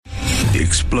The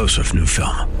explosive new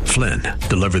film, Flynn,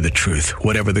 deliver the truth,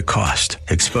 whatever the cost,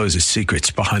 exposes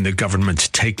secrets behind the government's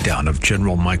takedown of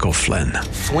General Michael Flynn.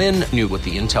 Flynn knew what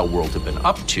the intel world had been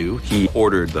up to. He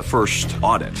ordered the first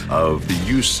audit of the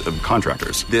use of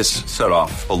contractors. This set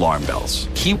off alarm bells.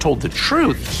 He told the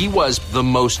truth. He was the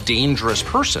most dangerous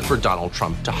person for Donald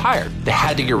Trump to hire. They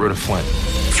had to get rid of Flynn.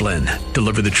 Flynn,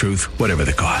 deliver the truth, whatever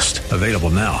the cost. Available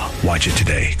now. Watch it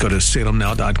today. Go to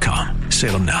salemnow.com.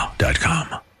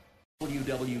 salemnow.com.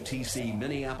 WWTC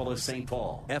Minneapolis St.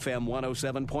 Paul, FM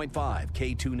 107.5,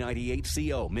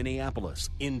 K298CO Minneapolis,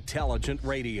 Intelligent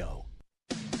Radio.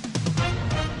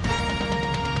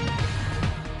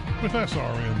 With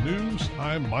SRN News,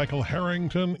 I'm Michael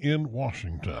Harrington in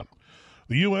Washington.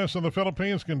 The U.S. and the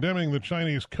Philippines condemning the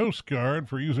Chinese Coast Guard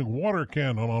for using water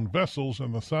cannon on vessels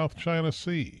in the South China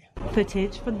Sea.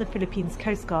 Footage from the Philippines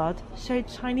Coast Guard showed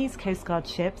Chinese Coast Guard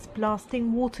ships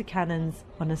blasting water cannons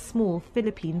on a small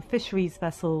Philippine fisheries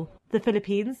vessel. The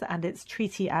Philippines and its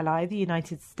treaty ally, the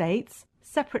United States,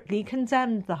 separately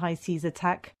condemned the high seas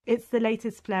attack. It's the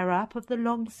latest flare-up of the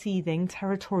long-seething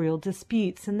territorial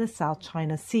disputes in the South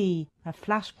China Sea, a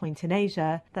flashpoint in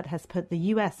Asia that has put the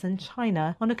US and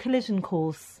China on a collision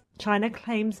course. China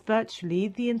claims virtually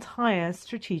the entire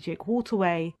strategic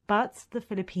waterway, but the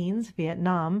Philippines,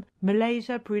 Vietnam,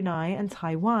 Malaysia, Brunei and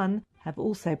Taiwan have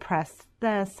also pressed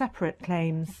their separate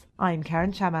claims. I'm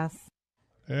Karen Chamas.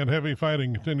 And heavy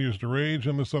fighting continues to rage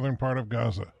in the southern part of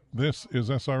Gaza. This is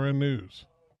SRN News.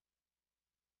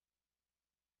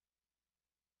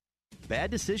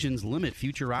 Bad decisions limit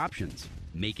future options.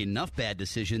 Make enough bad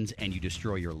decisions and you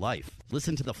destroy your life.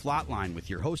 Listen to The Flatline with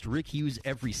your host Rick Hughes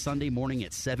every Sunday morning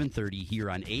at 7:30 here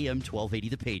on AM 1280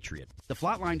 The Patriot. The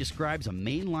Flatline describes a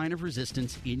main line of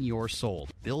resistance in your soul,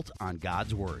 built on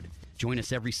God's Word. Join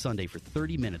us every Sunday for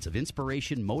 30 minutes of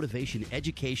inspiration, motivation,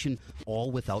 education,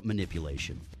 all without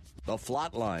manipulation. The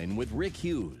Flatline with Rick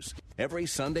Hughes, every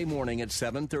Sunday morning at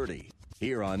 7:30,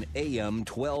 here on AM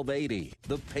 1280,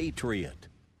 The Patriot.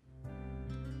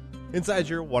 Inside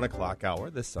your 1 o'clock hour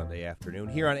this Sunday afternoon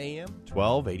here on AM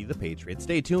 1280 The Patriot.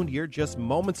 Stay tuned, you're just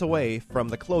moments away from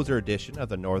the closer edition of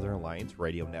the Northern Alliance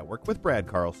Radio Network with Brad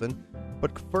Carlson.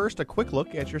 But first, a quick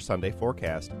look at your Sunday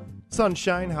forecast.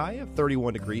 Sunshine high of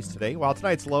 31 degrees today, while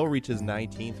tonight's low reaches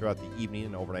 19 throughout the evening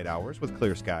and overnight hours with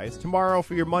clear skies. Tomorrow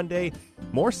for your Monday,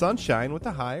 more sunshine with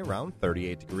a high around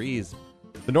 38 degrees.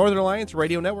 The Northern Alliance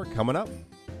Radio Network coming up.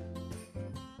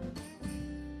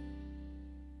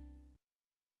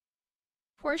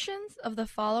 Portions of the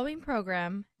following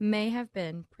program may have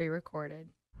been pre-recorded.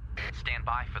 Stand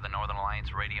by for the Northern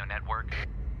Alliance Radio Network.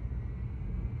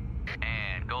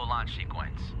 And go launch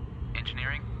sequence.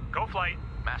 Engineering, go flight.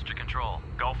 Master control,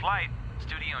 go flight.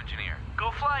 Studio engineer, go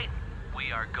flight.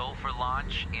 We are go for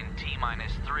launch in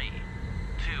T-minus 3,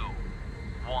 2,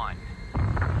 1.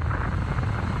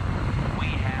 We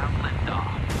have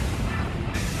liftoff.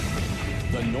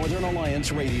 The Northern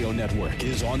Alliance Radio Network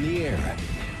is on the air.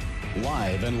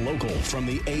 Live and local from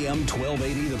the AM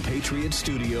 1280 The Patriot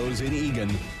Studios in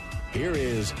Eagan, here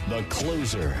is the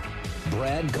closer,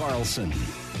 Brad Carlson.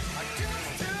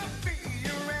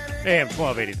 AM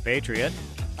 1280 The Patriot.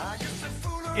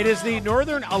 It is the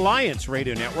Northern Alliance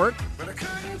Radio Network.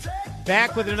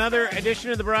 Back with another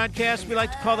edition of the broadcast we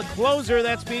like to call the closer.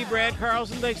 That's me, Brad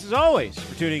Carlson. Thanks as always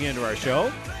for tuning into our show.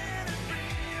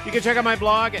 You can check out my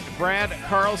blog at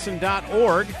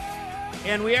bradcarlson.org.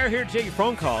 And we are here to take your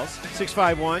phone calls,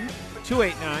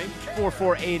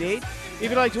 651-289-4488. If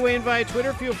you'd like to weigh in via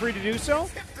Twitter, feel free to do so.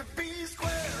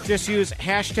 Just use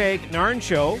hashtag NARN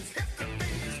Show.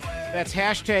 That's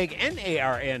hashtag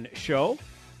NARN Show.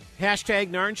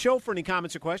 Hashtag NARN Show for any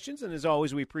comments or questions. And as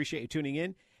always, we appreciate you tuning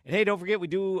in. And hey, don't forget, we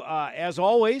do, as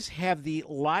always, have the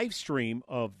live stream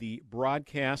of the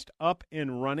broadcast up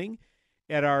and running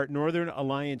at our Northern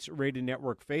Alliance Radio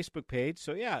Network Facebook page.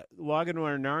 So, yeah, log into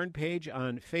our NARN page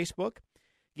on Facebook.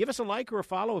 Give us a like or a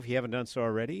follow if you haven't done so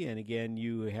already. And, again,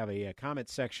 you have a comment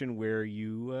section where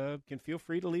you can feel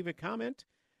free to leave a comment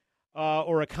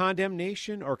or a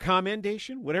condemnation or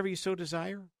commendation, whatever you so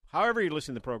desire. However you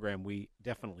listen to the program, we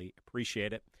definitely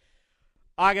appreciate it.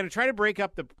 I'm going to try to break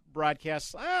up the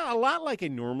broadcasts a lot like I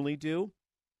normally do,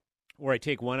 where I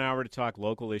take 1 hour to talk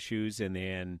local issues and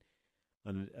then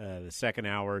on the second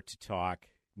hour to talk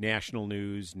national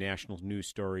news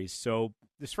stories. So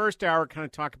this first hour, kind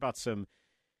of talk about some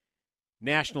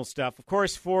national stuff. Of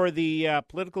course, for the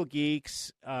political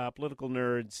geeks, political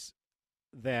nerds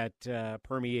that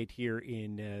permeate here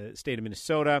in the state of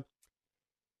Minnesota,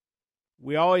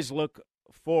 we always look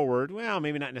forward. Well,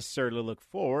 maybe not necessarily look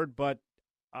forward, but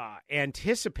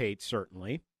anticipate,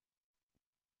 certainly,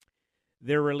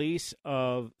 their release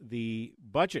of the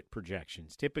budget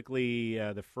projections. Typically,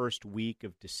 the first week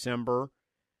of December,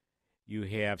 you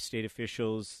have state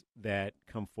officials that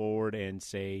come forward and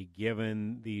say,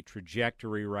 given the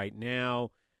trajectory right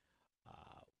now,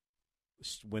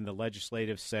 when the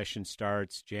legislative session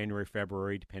starts, January,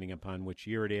 February, depending upon which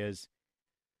year it is,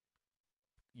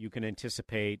 you can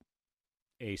anticipate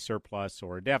a surplus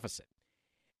or a deficit.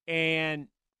 And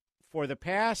for the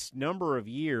past number of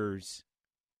years,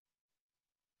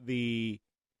 the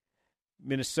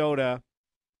Minnesota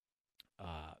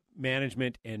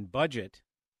Management and Budget,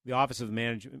 the Office of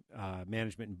Management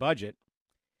and Budget,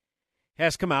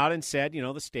 has come out and said,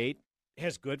 the state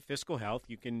has good fiscal health.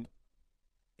 You can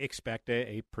expect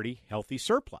a pretty healthy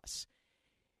surplus.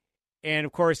 And,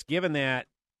 of course, given that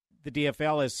the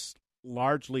DFL has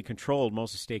largely controlled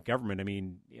most of state government,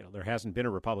 there hasn't been a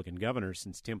Republican governor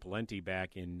since Tim Pawlenty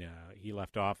back in, he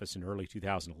left office in early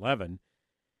 2011.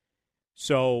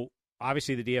 So,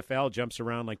 obviously, the DFL jumps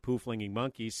around like poo-flinging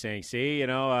monkeys saying, see,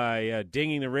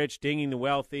 dinging the rich, dinging the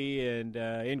wealthy, and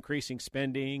increasing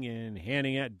spending and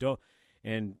handing out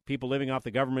and people living off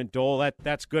the government dole.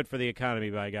 That's good for the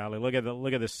economy, by golly. Look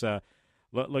at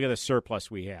this surplus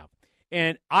we have.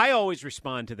 And I always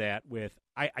respond to that with,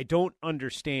 I don't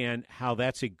understand how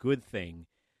that's a good thing,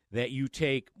 that you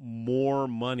take more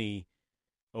money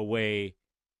away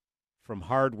from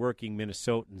hardworking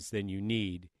Minnesotans than you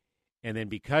need. And then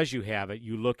because you have it,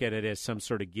 you look at it as some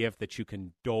sort of gift that you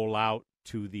can dole out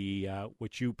to the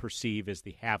what you perceive as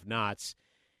the have-nots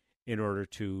in order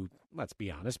to, let's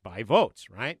be honest, buy votes,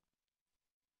 right?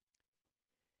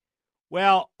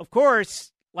 Well, of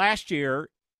course, last year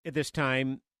at this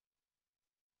time,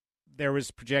 there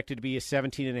was projected to be a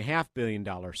 $17.5 billion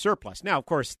surplus. Now, of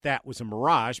course, that was a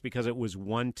mirage because it was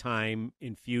one-time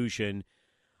infusion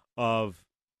of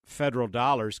federal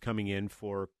dollars coming in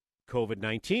for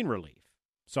COVID-19 relief.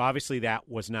 So obviously that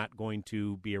was not going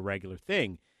to be a regular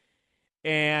thing.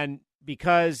 And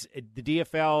because the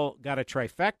DFL got a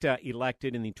trifecta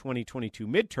elected in the 2022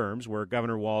 midterms, where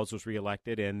Governor Walz was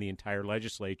reelected and the entire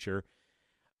legislature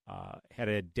had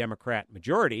a Democrat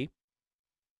majority,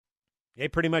 they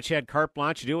pretty much had carte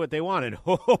blanche to do what they wanted.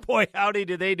 Oh, boy, howdy,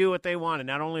 did they do what they wanted.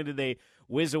 Not only did they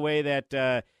whiz away that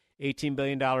 $18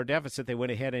 billion deficit, they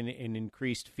went ahead and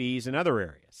increased fees in other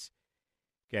areas.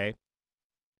 Okay.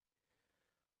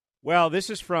 Well, this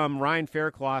is from Ryan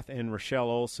Faircloth and Rochelle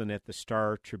Olson at the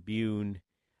Star Tribune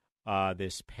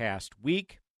this past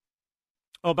week.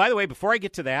 Oh, by the way, before I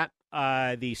get to that,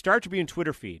 the Star Tribune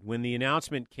Twitter feed, when the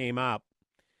announcement came up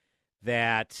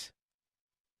that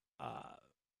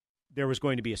there was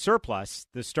going to be a surplus,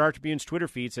 the Star Tribune's Twitter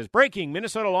feed says, breaking,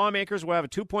 Minnesota lawmakers will have a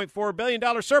 $2.4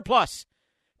 billion surplus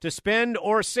to spend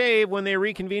or save when they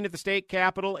reconvene at the state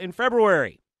capitol in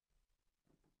February.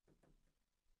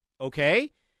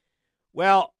 Okay.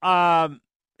 Well,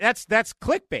 that's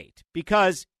clickbait,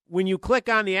 because when you click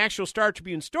on the actual Star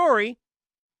Tribune story,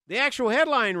 the actual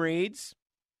headline reads,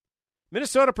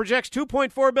 Minnesota projects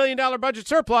 $2.4 billion budget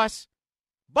surplus,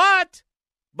 but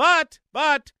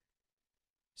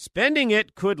spending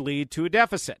it could lead to a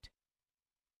deficit.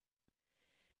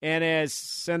 And as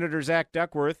Senator Zach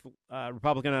Duckworth,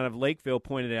 Republican out of Lakeville,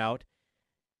 pointed out,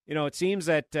 it seems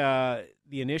that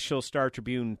the initial Star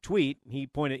Tribune tweet, he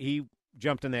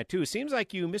jumped on that too. It seems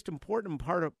like you missed an important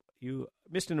part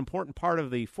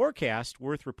of the forecast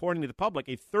worth reporting to the public.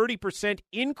 A 30%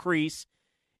 increase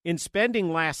in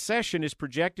spending last session is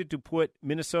projected to put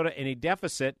Minnesota in a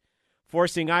deficit,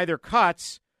 forcing either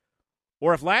cuts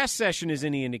or, if last session is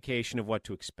any indication of what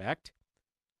to expect,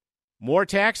 more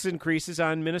tax increases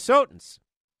on Minnesotans.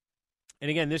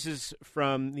 And again, this is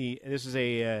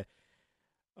a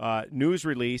news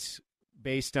release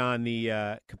based on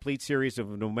the complete series of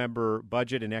November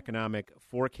budget and economic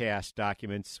forecast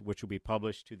documents, which will be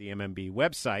published to the MMB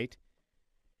website.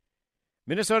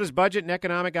 Minnesota's budget and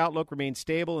economic outlook remain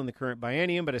stable in the current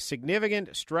biennium, but a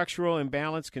significant structural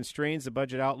imbalance constrains the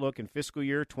budget outlook in fiscal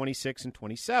year 26 and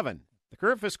 27. The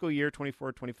current fiscal year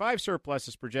 24-25 surplus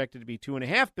is projected to be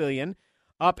 $2.5 billion,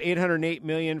 up $808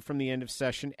 million from the end of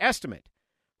session estimate.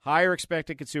 Higher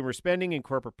expected consumer spending and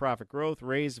corporate profit growth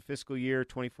raise the fiscal year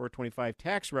 24-25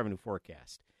 tax revenue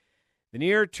forecast. The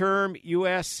near-term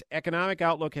U.S. economic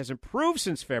outlook has improved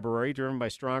since February, driven by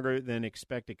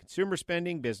stronger-than-expected consumer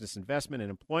spending, business investment, and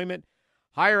employment.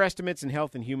 Higher estimates in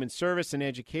health and human service and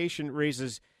education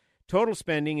raises total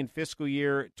spending in fiscal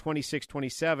year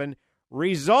 26-27,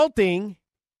 resulting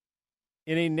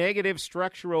in a negative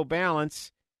structural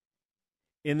balance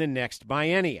in the next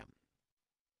biennium.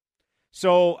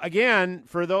 So, again,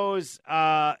 for those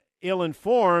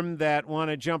ill-informed that want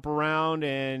to jump around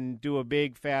and do a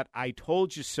big fat I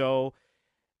told you so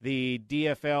the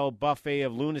DFL buffet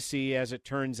of lunacy, as it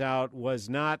turns out, was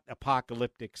not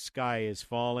apocalyptic sky is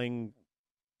falling,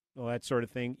 well, that sort of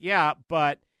thing. Yeah,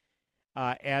 but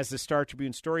as the Star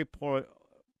Tribune story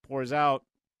points out,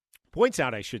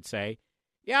 I should say,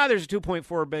 yeah, there's a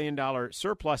 $2.4 billion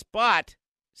surplus, but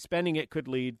spending it could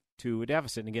lead to a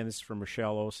deficit. And again, this is from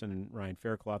Rochelle Olson and Ryan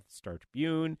Faircloth at the Star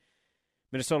Tribune.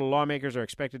 Minnesota lawmakers are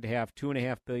expected to have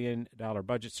 $2.5 billion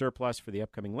budget surplus for the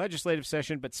upcoming legislative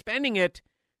session, but spending it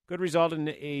could result in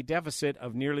a deficit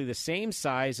of nearly the same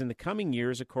size in the coming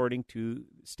years, according to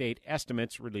state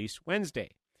estimates released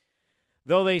Wednesday.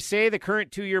 Though they say the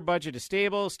current 2-year budget is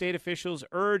stable, state officials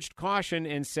urged caution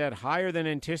and said higher than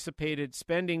anticipated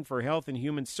spending for health and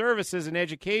human services and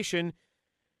education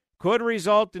could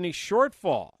result in a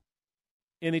shortfall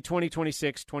in the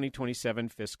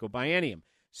 2026-2027 fiscal biennium.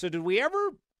 So did we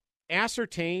ever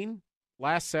ascertain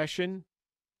last session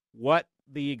what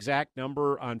the exact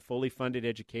number on fully funded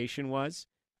education was?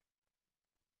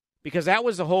 Because that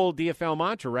was the whole DFL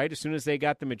mantra, right? As soon as they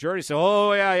got the majority,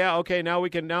 so, okay, now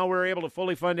we're able to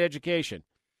fully fund education.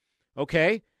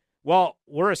 Okay, well,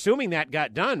 we're assuming that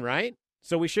got done, right?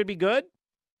 So we should be good?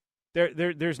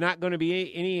 There's not going to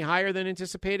be any higher than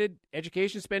anticipated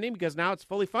education spending because now it's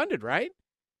fully funded, right?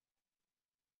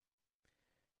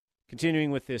 Continuing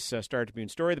with this Star Tribune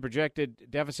story, the projected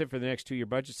deficit for the next 2-year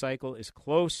budget cycle is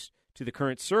close to the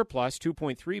current surplus,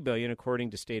 $2.3 billion, according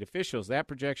to state officials. That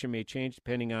projection may change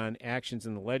depending on actions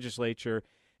in the legislature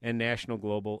and national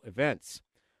global events.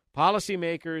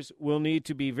 Policymakers will need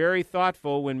to be very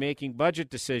thoughtful when making budget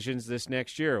decisions this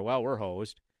next year. Well, we're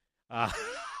hosed.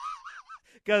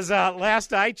 Because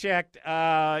last I checked,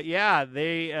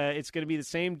 it's going to be the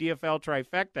same DFL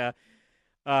trifecta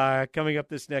coming up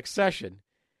this next session.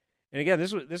 And again,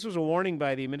 this was a warning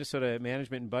by the Minnesota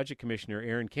Management and Budget Commissioner,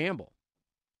 Aaron Campbell.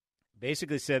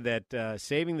 Basically said that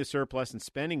saving the surplus and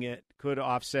spending it could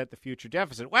offset the future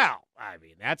deficit. Well, I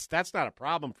mean, that's not a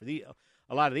problem for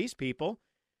a lot of these people.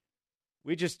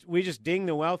 We just ding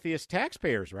the wealthiest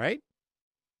taxpayers, right?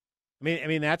 I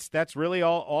mean that's really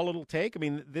all it'll take. I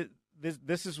mean,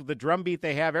 this is the drumbeat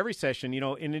they have every session. You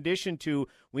know, in addition to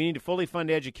we need to fully fund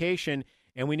education.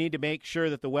 And we need to make sure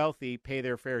that the wealthy pay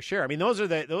their fair share. I mean, those are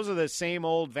the same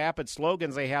old vapid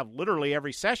slogans they have literally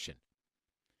every session.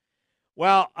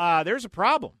 Well, there's a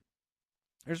problem.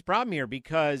 There's a problem here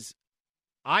because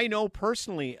I know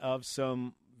personally of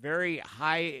some very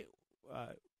high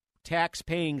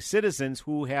tax-paying citizens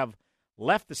who have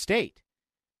left the state,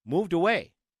 moved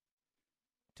away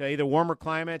to either warmer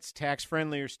climates,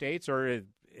 tax-friendlier states, or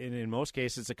in most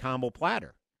cases, a combo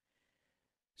platter.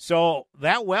 So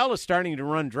that well is starting to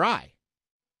run dry.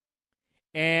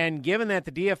 And given that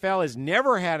the DFL has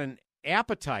never had an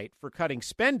appetite for cutting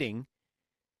spending,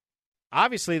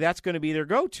 obviously that's going to be their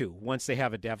go-to once they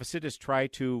have a deficit is try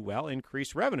to, well,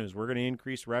 increase revenues. We're going to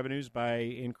increase revenues by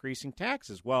increasing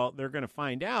taxes. Well, they're going to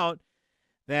find out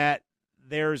that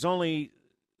there's only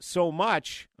so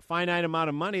much, a finite amount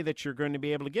of money that you're going to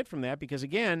be able to get from that because,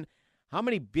 again, how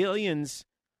many billions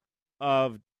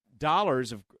of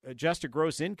dollars of adjusted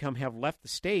gross income have left the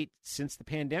state since the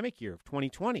pandemic year of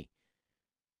 2020. You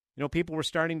know, people were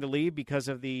starting to leave because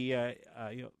of the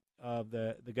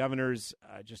governor's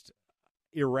just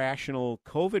irrational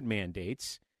COVID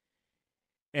mandates,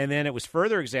 and then it was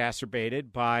further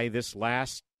exacerbated by this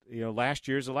last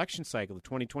year's election cycle, the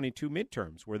 2022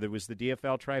 midterms, where there was the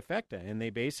DFL trifecta, and they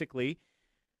basically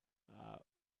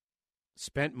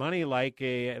spent money like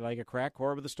a crack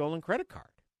whore with a stolen credit card.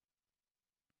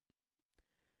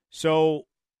 So,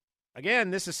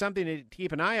 again, this is something to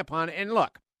keep an eye upon. And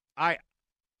look, I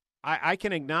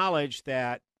can acknowledge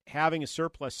that having a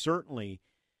surplus certainly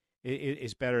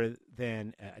is better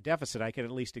than a deficit. I can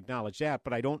at least acknowledge that.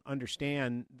 But I don't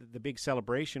understand the big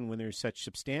celebration when there's such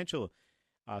substantial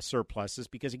surpluses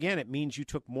because, again, it means you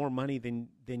took more money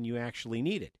than you actually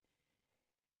needed.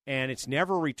 And it's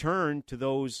never returned to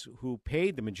those who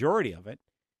paid the majority of it.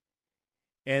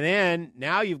 And then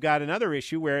now you've got another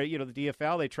issue where, the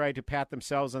DFL, they tried to pat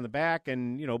themselves on the back.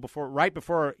 And, right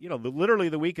before, literally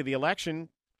the week of the election,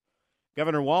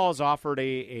 Governor Walz offered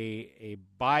a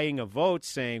buying of votes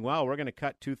saying, well, we're going to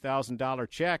cut $2,000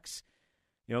 checks,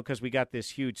 because we got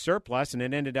this huge surplus. And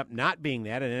it ended up not being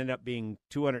that. It ended up being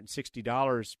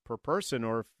 $260 per person,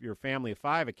 or if you're a family of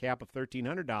 5, a cap of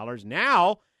 $1,300.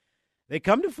 Now they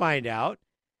come to find out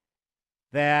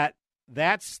that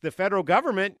that's the federal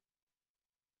government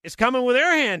is coming with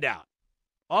their handout.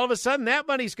 All of a sudden, that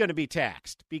money's going to be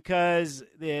taxed because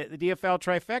the DFL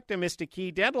trifecta missed a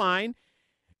key deadline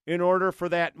in order for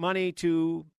that money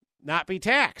to not be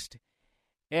taxed.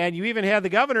 And you even had the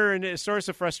governor, in a source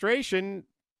of frustration,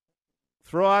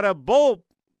 throw out a bull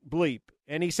bleep.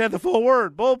 And he said the full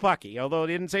word, bullpucky, although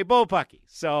he didn't say bullpucky.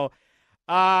 So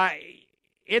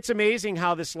it's amazing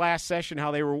how this last session,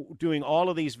 how they were doing all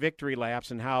of these victory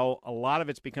laps and how a lot of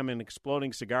it's become an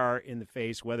exploding cigar in the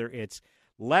face, whether it's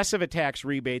less of a tax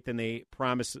rebate than they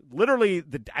promised. Literally,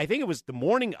 I think it was the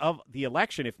morning of the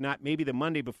election, if not maybe the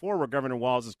Monday before, where Governor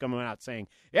Walz is coming out saying,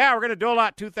 yeah, we're going to dole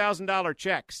out $2,000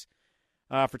 checks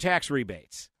for tax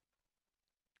rebates.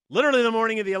 Literally the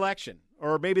morning of the election,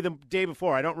 or maybe the day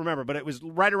before. I don't remember, but it was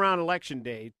right around Election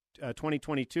Day,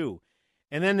 2022.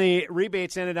 And then the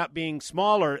rebates ended up being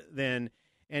smaller than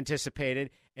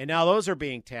anticipated, and now those are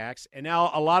being taxed. And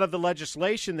now a lot of the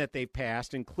legislation that they've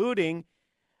passed, including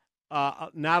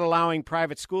not allowing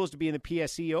private schools to be in the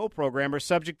PSEO program, are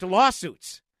subject to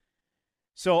lawsuits.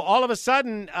 So all of a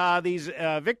sudden, these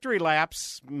victory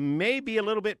laps may be a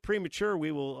little bit premature.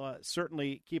 We will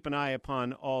certainly keep an eye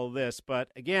upon all this. But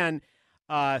again,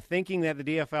 thinking that the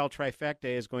DFL trifecta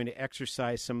is going to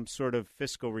exercise some sort of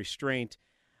fiscal restraint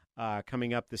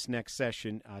coming up this next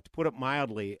session, to put it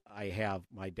mildly, I have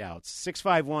my doubts.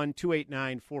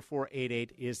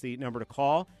 651-289-4488 is the number to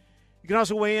call. You can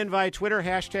also weigh in via Twitter,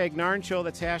 hashtag NARN Show,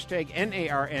 that's hashtag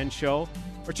NARN Show.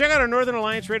 Or check out our Northern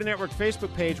Alliance Radio Network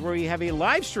Facebook page where we have a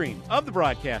live stream of the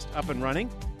broadcast up and running.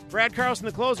 Brad Carlson,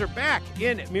 the closer, back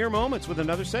in mere moments with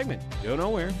another segment. Go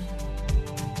nowhere.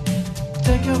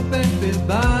 Take your baby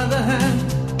by the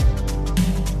hand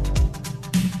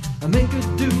and make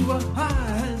her do a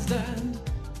handstand.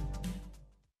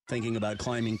 Thinking about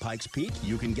climbing Pikes Peak?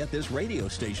 You can get this radio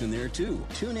station there too.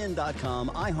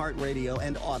 TuneIn.com, iHeartRadio,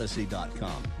 and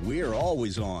Odyssey.com. We're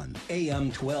always on.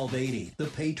 AM 1280, The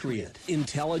Patriot.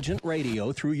 Intelligent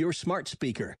radio through your smart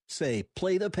speaker. Say,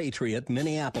 play The Patriot,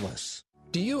 Minneapolis.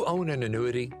 Do you own an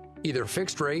annuity? Either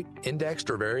fixed rate, indexed,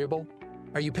 or variable?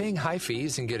 Are you paying high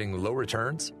fees and getting low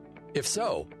returns? If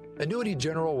so, Annuity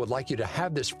General would like you to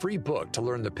have this free book to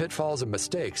learn the pitfalls and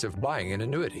mistakes of buying an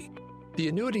annuity. The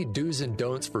Annuity Do's and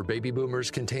Don'ts for Baby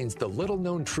Boomers contains the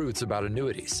little-known truths about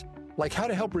annuities, like how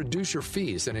to help reduce your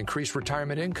fees and increase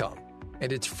retirement income.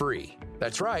 And it's free.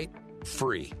 That's right,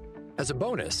 free. As a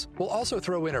bonus, we'll also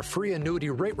throw in a free annuity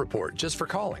rate report just for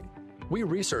calling. We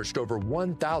researched over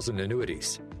 1,000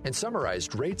 annuities and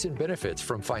summarized rates and benefits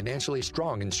from financially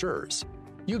strong insurers.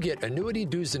 You get Annuity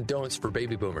Do's and Don'ts for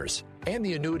Baby Boomers and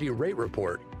the Annuity Rate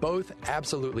Report, both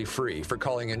absolutely free for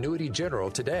calling Annuity General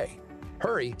today.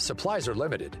 Hurry, supplies are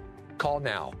limited. Call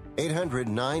now.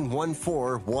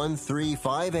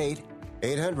 800-914-1358.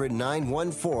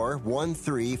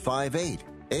 800-914-1358.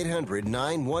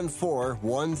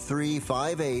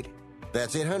 800-914-1358.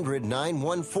 That's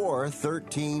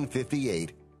 800-914-1358.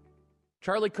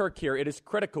 Charlie Kirk here. It is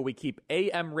critical we keep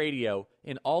AM radio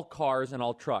in all cars and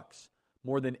all trucks.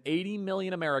 More than 80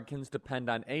 million Americans depend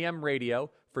on AM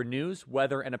radio for news,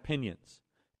 weather, and opinions.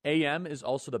 AM is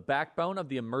also the backbone of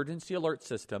the emergency alert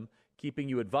system, keeping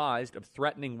you advised of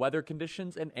threatening weather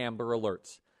conditions and Amber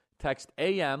Alerts. Text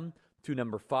AM to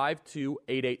number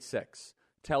 52886.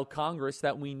 Tell Congress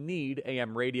that we need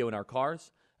AM radio in our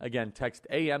cars. Again, text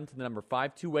AM to the number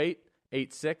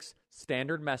 52886.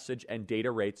 Standard message and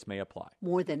data rates may apply.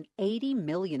 More than 80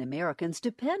 million Americans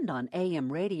depend on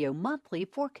AM radio monthly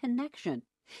for connection.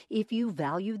 If you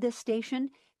value this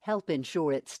station, help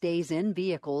ensure it stays in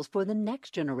vehicles for the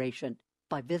next generation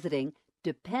by visiting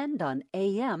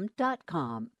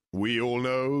dependonam.com. We all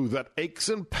know that aches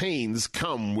and pains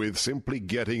come with simply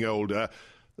getting older,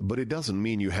 but it doesn't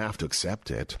mean you have to accept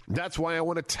it. That's why I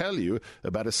want to tell you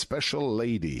about a special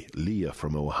lady, Leah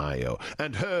from Ohio,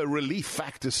 and her Relief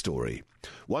Factor story.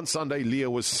 One Sunday,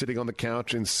 Leah was sitting on the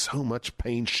couch in so much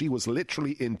pain she was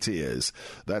literally in tears.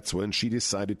 That's when she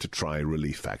decided to try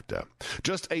Relief Factor.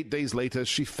 Just 8 days later,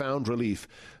 she found relief,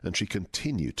 and she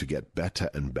continued to get better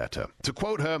and better. To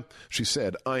quote her, she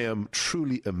said, "I am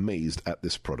truly amazed at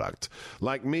this product.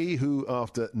 Like me, who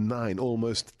after 9,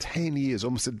 almost 10 years,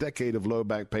 almost a decade of low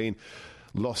back pain,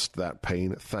 lost that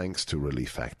pain thanks to Relief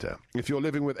Factor. If you're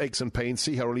living with aches and pains,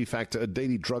 see how Relief Factor, a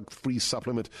daily drug-free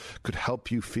supplement, could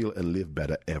help you feel and live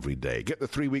better every day. Get the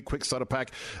 3-week quick starter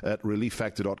pack at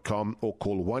relieffactor.com or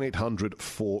call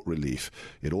 1-800-4RELIEF.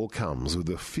 It all comes with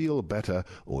the feel better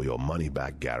or your money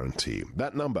back guarantee.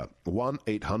 That number,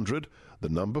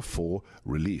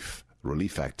 1-800-4RELIEF.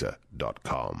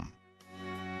 relieffactor.com.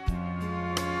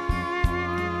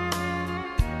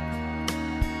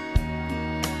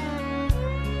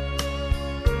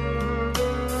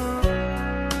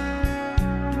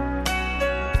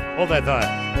 Hold that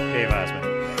thought, Dave Osmek.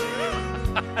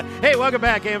 Hey, welcome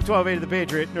back. AM 1280 The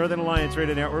Patriot, Northern Alliance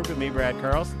Radio Network with me, Brad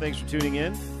Carlson. Thanks for tuning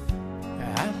in.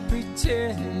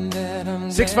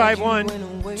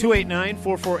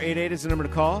 651-289-4488 is the number to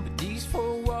call.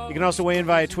 You can also weigh in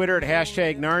via Twitter at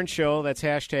hashtag Narn Show. That's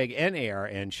hashtag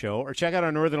NARN Show. Or check out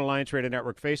our Northern Alliance Radio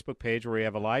Network Facebook page where we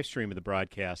have a live stream of the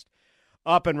broadcast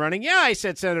up and running. Yeah, I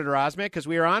said Senator Osmek because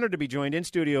we are honored to be joined in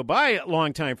studio by a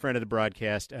longtime friend of the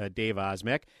broadcast, Dave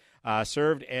Osmek.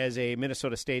 Served as a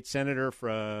Minnesota State Senator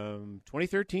from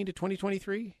 2013 to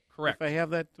 2023. Correct. If I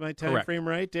have that my time Correct. frame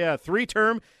right. Yeah,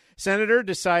 3-term senator,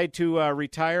 decide to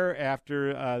retire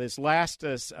after this last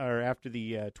or after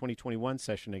the 2021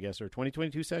 session, I guess, or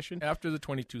 2022 session. After the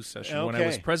 22 session, Okay. when I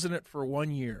was president for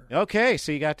 1 year. Okay,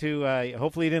 so you got to.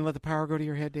 Hopefully, you didn't let the power go to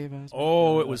your head, Dave Osmek.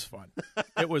 Oh, it was fun.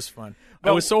 It was fun.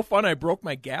 It was so fun. I broke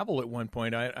my gavel at one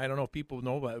point. I don't know if people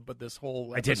know about it, but this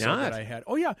whole I did episode not. that I had.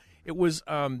 Oh yeah, it was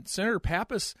Senator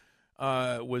Pappas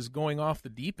was going off the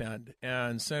deep end,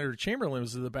 and Senator Chamberlain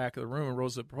was in the back of the room and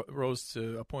rose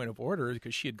to a point of order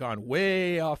because she had gone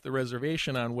way off the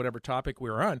reservation on whatever topic we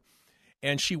were on,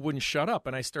 and she wouldn't shut up.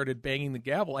 And I started banging the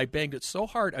gavel. I banged it so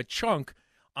hard, a chunk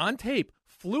on tape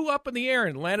flew up in the air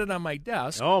and landed on my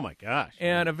desk. Oh my gosh!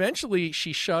 And eventually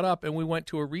she shut up, and we went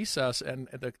to a recess, and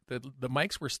the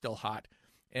mics were still hot.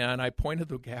 And I pointed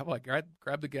the gavel. I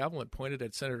grabbed the gavel and pointed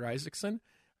at Senator Isaacson.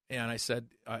 And I said,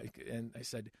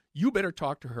 you better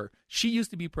talk to her. She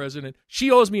used to be president. She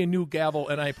owes me a new gavel.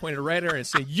 And I pointed right at her and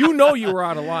said, you know you were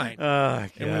out of line.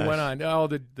 And we went on. Oh,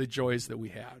 the joys that we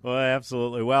had. Well,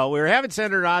 absolutely. Well, we were having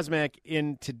Senator Osmek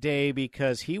in today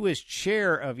because he was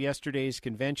chair of yesterday's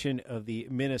convention of the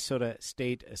Minnesota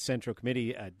State Central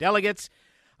Committee delegates.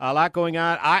 A lot going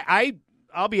on.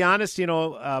 I'll be honest,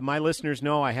 my listeners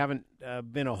know I haven't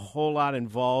been a whole lot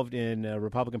involved in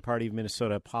Republican Party of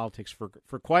Minnesota politics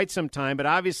for quite some time, but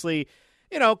obviously,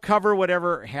 cover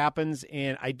whatever happens.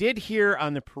 And I did hear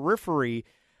on the periphery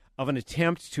of an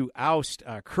attempt to oust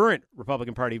current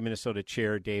Republican Party of Minnesota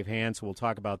chair Dave Hand. So we'll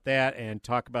talk about that and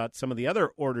talk about some of the other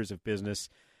orders of business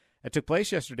that took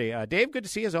place yesterday. Dave, good to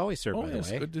see you as always, sir, by the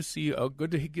way. Good to see you.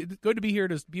 Good to be here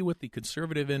to be with the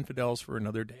conservative infidels for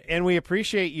another day. And we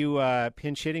appreciate you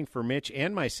pinch hitting for Mitch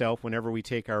and myself whenever we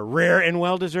take our rare and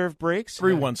well-deserved breaks.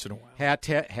 Every once in a while. Hat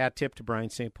tip to Brian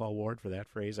St. Paul Ward for that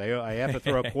phrase. I have to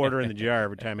throw a quarter in the jar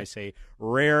every time I say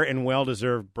rare and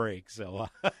well-deserved break. So,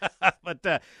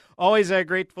 but always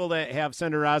grateful to have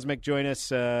Senator Osmek join us,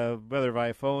 whether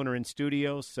via phone or in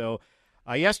studio. So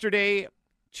yesterday,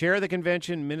 chair of the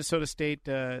convention, Minnesota State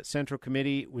Central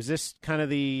Committee. Was this kind of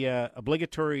the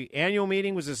obligatory annual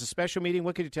meeting? Was this a special meeting?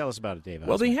 What could you tell us about it, Dave?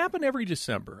 Well, they happen every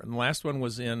December, and the last one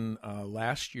was in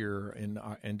last year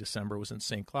in December. Was in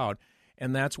St. Cloud,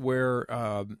 and that's where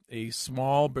a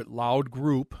small but loud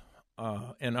group,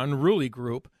 an unruly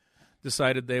group,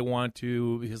 decided they want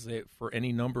to, because they, for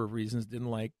any number of reasons,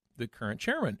 didn't like the current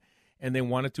chairman. And they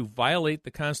wanted to violate the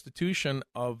Constitution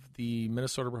of the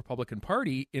Minnesota Republican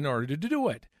Party in order to do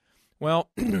it.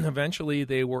 Well, eventually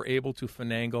they were able to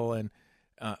finagle and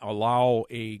allow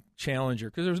a challenger,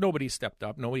 because there was nobody stepped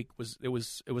up. It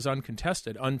was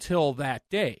uncontested until that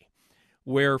day,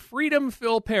 where Freedom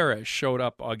Phil Parrish showed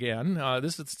up again.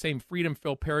 This is the same Freedom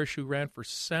Phil Parrish who ran for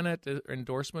Senate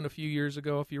endorsement a few years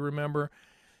ago, if you remember.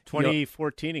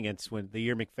 2014 against the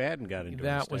year McFadden got endorsed.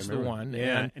 That was the one.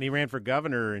 Yeah, and he ran for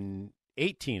governor in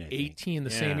 18, I think. 18,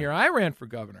 the same year I ran for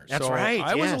governor. That's so right,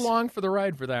 I was along for the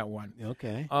ride for that one.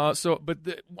 Okay.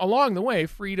 Along the way,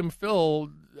 Freedom Phil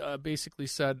basically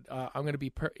said, I'm going to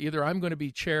be either I'm going to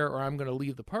be chair or I'm going to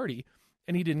leave the party.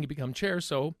 And he didn't become chair,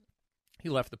 so he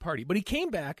left the party. But he came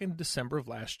back in December of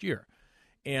last year.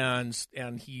 And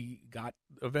he got,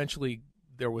 eventually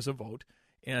there was a vote.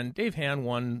 And Dave Hand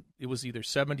won. It was either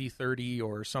 70-30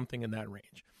 or something in that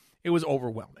range. It was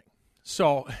overwhelming.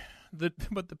 So,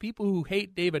 but the people who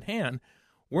hate David Hand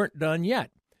weren't done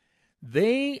yet.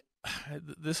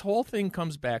 This whole thing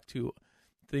comes back to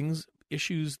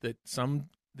issues that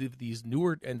these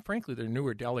newer, and frankly they're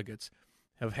newer delegates,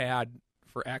 have had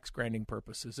for axe grinding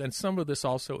purposes. And some of this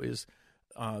also is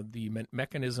the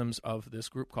mechanisms of this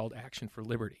group called Action for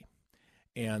Liberty.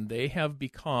 And they have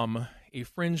become a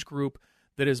fringe group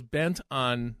that is bent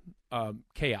on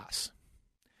chaos.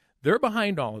 They're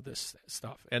behind all of this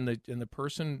stuff, and the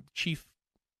person chief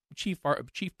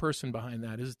person behind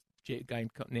that is a guy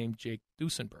named Jake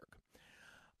Duesenberg.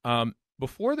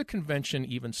 Before the convention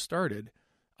even started,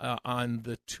 on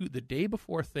the day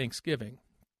before Thanksgiving,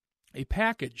 a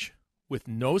package with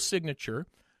no signature,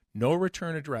 no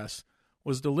return address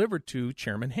was delivered to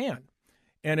Chairman Hand.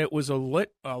 And it was a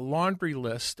laundry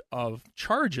list of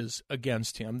charges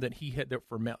against him that he had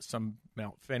for some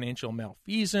financial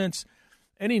malfeasance,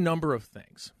 any number of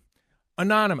things.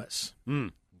 Anonymous.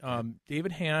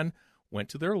 David Hand went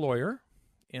to their lawyer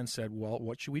and said, well,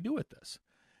 what should we do with this?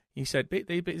 He said,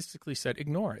 they basically said,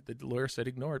 ignore it. The lawyer said,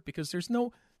 ignore it, because there's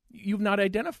no you've not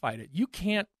identified it. You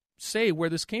can't say where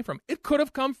this came from. It could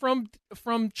have come from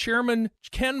Chairman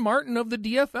Ken Martin of the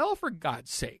DFL, for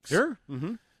God's sakes. Sure.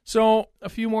 Mm-hmm. So a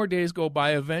few more days go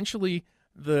by. Eventually,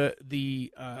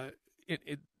 I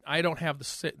don't have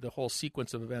the whole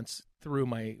sequence of events through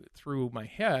my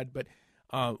head, but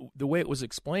the way it was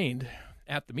explained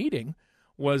at the meeting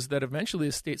was that eventually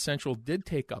the State Central did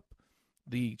take up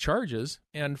the charges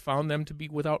and found them to be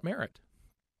without merit.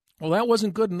 Well, that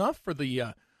wasn't good enough for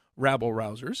the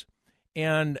rabble-rousers,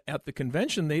 and at the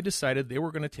convention they decided they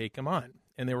were going to take him on,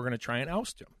 and they were going to try and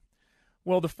oust him.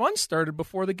 Well, the fun started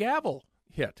before the gavel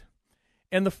hit,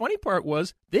 and the funny part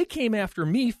was they came after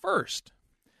me first.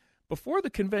 Before the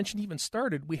convention even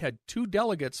started, we had 2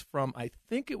 delegates from, I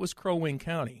think it was Crow Wing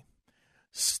County,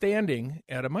 standing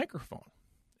at a microphone.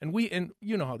 And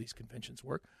you know how these conventions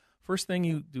work. First thing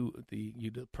you do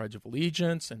the Pledge of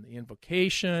Allegiance and the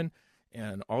invocation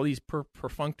and all these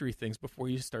perfunctory things before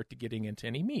you start to getting into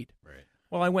any meat. Right.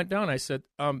 Well, I went down. I said,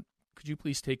 could you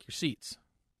please take your seats?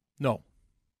 No.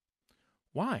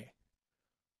 Why?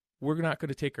 We're not going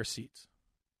to take our seats.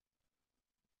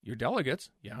 Your delegates,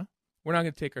 yeah. We're not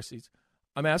going to take our seats.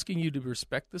 I'm asking you to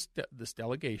respect this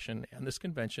delegation and this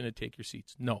convention and take your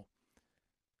seats. No.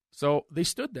 So they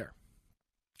stood there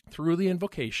through the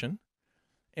invocation,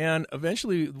 and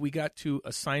eventually we got to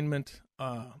assignment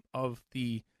of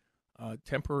the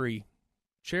temporary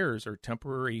chairs or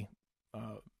temporary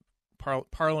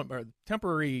parliament or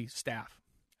temporary staff.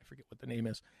 I forget what the name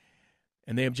is.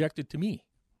 And they objected to me.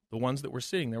 The ones that were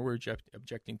sitting there were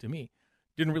objecting to me.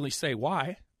 Didn't really say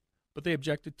why, but they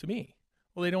objected to me.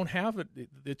 Well, they don't have it.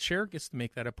 The chair gets to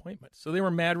make that appointment. So they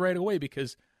were mad right away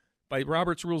because by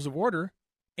Robert's Rules of Order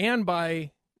and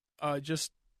by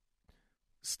just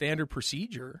standard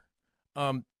procedure,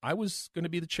 I was going to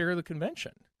be the chair of the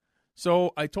convention.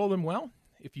 So I told them, well,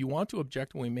 if you want to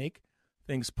object when we make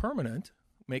things permanent,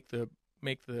 make the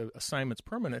assignments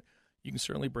permanent, you can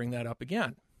certainly bring that up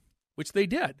again, which they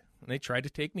did. And they tried to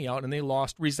take me out, and they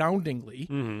lost resoundingly.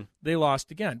 Mm-hmm. They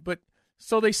lost again. But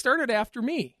so they started after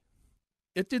me.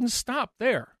 It didn't stop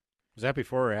there. Was that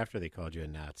before or after they called you a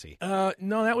Nazi?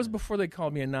 No, that was before they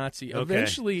called me a Nazi. Okay.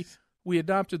 Eventually, we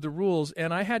adopted the rules,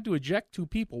 and I had to eject 2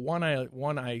 people. One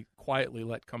I quietly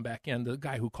let come back in, the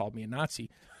guy who called me a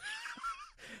Nazi.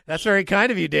 That's very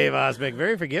kind of you, Dave Osmek.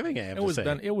 Very forgiving, I have to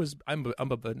say. I'm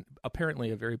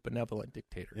apparently a very benevolent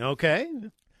dictator. Okay.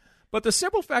 But the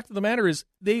simple fact of the matter is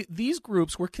these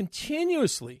groups were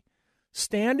continuously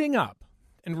standing up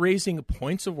and raising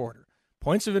points of order,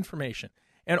 points of information.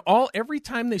 And every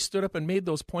time they stood up and made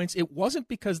those points, it wasn't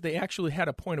because they actually had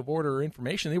a point of order or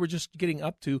information. They were just getting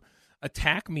up to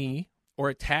attack me or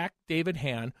attack David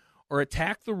Hann or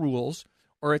attack the rules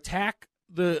or attack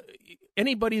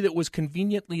anybody that was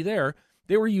conveniently there.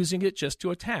 They were using it just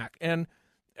to attack. And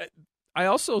I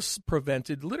also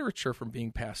prevented literature from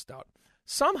being passed out.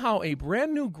 Somehow a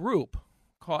brand new group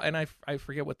called, and I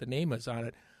forget what the name is on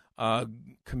it,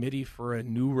 Committee for a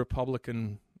New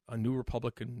Republican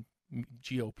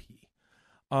GOP.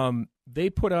 They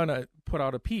put out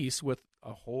a piece with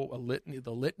the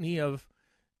litany of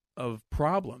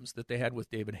problems that they had with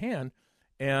David Hann,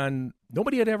 and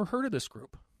nobody had ever heard of this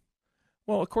group.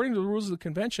 Well, according to the rules of the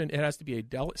convention, it has to be a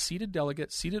seated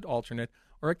delegate, seated alternate,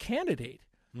 or a candidate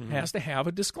has to have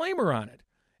a disclaimer on it.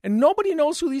 And nobody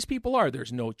knows who these people are.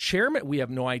 There's no chairman. We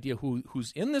have no idea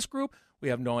who's in this group. We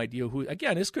have no idea who.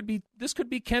 Again, this could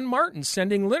be Ken Martin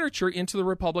sending literature into the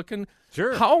Republican.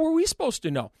 Sure. How are we supposed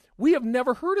to know? We have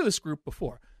never heard of this group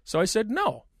before. So I said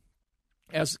no.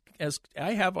 As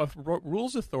I have a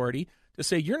rules authority to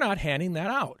say you're not handing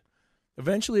that out.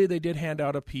 Eventually, they did hand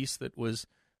out a piece that was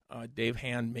Dave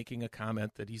Hann making a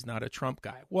comment that he's not a Trump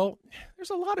guy. Well, there's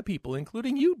a lot of people,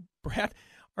 including you, Brad,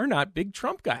 are not big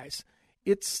Trump guys.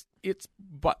 It's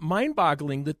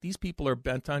mind-boggling that these people are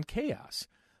bent on chaos.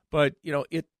 But,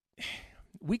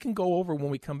 we can go over,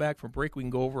 when we come back from break, we can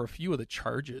go over a few of the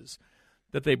charges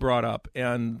that they brought up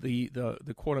and the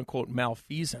quote-unquote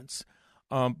malfeasance.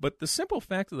 But the simple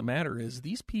fact of the matter is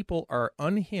these people are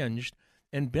unhinged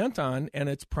and bent on, and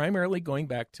it's primarily going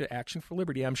back to Action for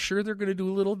Liberty. I'm sure they're going to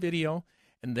do a little video,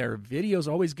 and their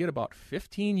videos always get about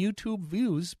 15 YouTube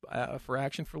views for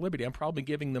Action for Liberty. I'm probably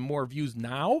giving them more views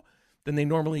now than they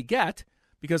normally get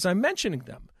because I'm mentioning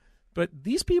them. But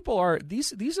these people are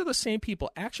these are the same people.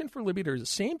 Action for Liberty are the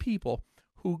same people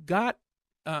who got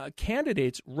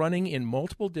candidates running in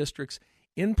multiple districts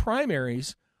in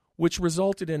primaries, which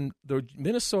resulted in the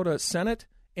Minnesota Senate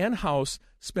and House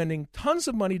spending tons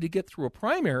of money to get through a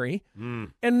primary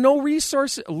and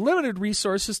limited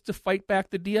resources to fight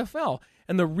back the DFL.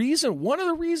 And one of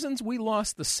the reasons we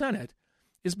lost the Senate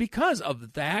is because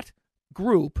of that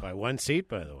group. By one seat,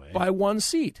 by the way. By one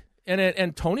seat.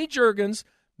 And Tony Jurgens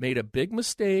made a big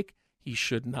mistake. He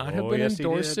should not have been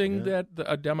endorsing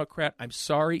a Democrat. I'm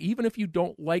sorry. Even if you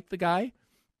don't like the guy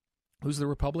who's the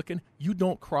Republican, you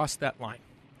don't cross that line.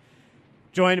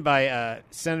 Joined by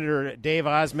Senator Dave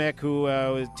Osmek, who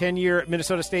was a 10-year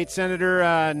Minnesota State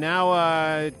Senator,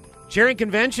 now chairing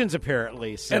conventions,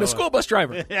 apparently. So, and a school bus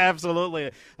driver.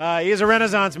 Absolutely. He is a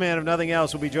Renaissance man, if nothing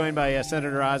else. We'll be joined by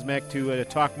Senator Osmek to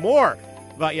talk more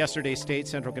about yesterday's State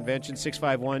Central Convention.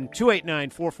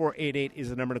 651-289-4488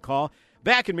 is the number to call.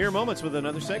 Back in mere moments with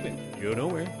another segment. Go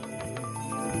nowhere.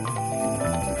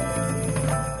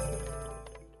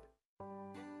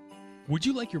 Would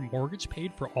you like your mortgage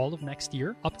paid for all of next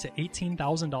year, up to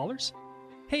 $18,000?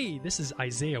 Hey, this is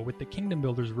Isaiah with the Kingdom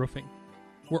Builders Roofing.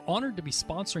 We're honored to be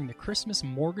sponsoring the Christmas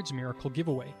Mortgage Miracle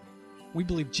Giveaway. We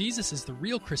believe Jesus is the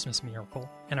real Christmas miracle,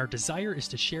 and our desire is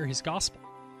to share his gospel.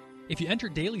 If you enter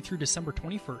daily through December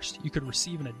 21st, you could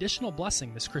receive an additional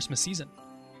blessing this Christmas season.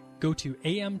 Go to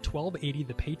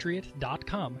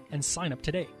am1280thepatriot.com and sign up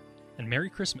today. And Merry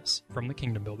Christmas from the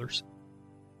Kingdom Builders.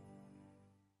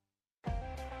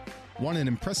 Want an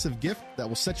impressive gift that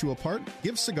will set you apart?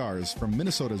 Give cigars from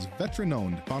Minnesota's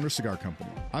veteran-owned Founders Cigar Company.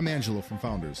 I'm Angelo from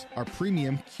Founders. Our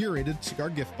premium, curated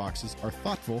cigar gift boxes are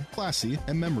thoughtful, classy,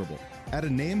 and memorable. Add a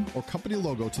name or company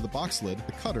logo to the box lid,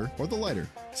 the cutter, or the lighter.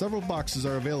 Several boxes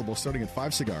are available starting at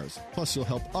 5 cigars. Plus, you'll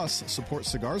help us support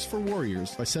Cigars for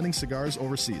Warriors by sending cigars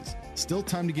overseas. Still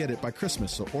time to get it by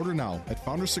Christmas, so order now at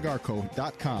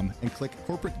founderscigarco.com and click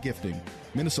Corporate Gifting.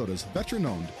 Minnesota's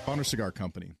veteran-owned Founders Cigar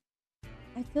Company.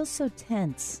 I feel so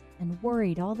tense and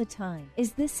worried all the time.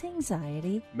 Is this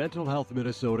anxiety? Mental Health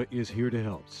Minnesota is here to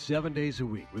help 7 days a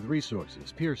week with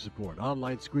resources, peer support,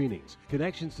 online screenings,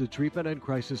 connections to treatment and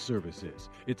crisis services.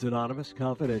 It's anonymous,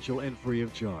 confidential, and free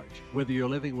of charge. Whether you're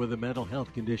living with a mental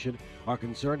health condition, are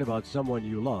concerned about someone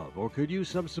you love, or could use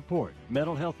some support,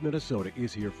 Mental Health Minnesota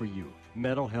is here for you.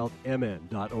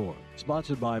 MentalHealthMN.org.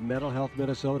 Sponsored by Mental Health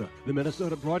Minnesota, the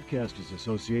Minnesota Broadcasters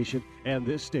Association, and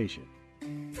this station.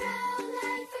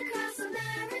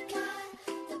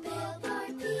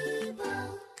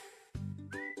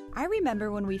 I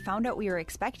remember when we found out we were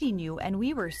expecting you, and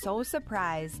we were so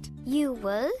surprised. You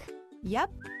were?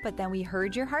 Yep, but then we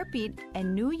heard your heartbeat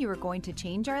and knew you were going to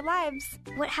change our lives.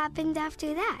 What happened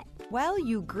after that? Well,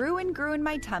 you grew and grew in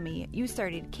my tummy. You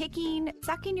started kicking,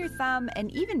 sucking your thumb,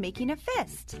 and even making a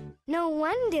fist. No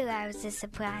wonder I was a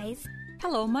surprise.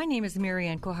 Hello, my name is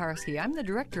Marianne Koharski. I'm the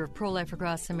director of Pro-Life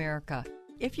Across America.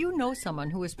 If you know someone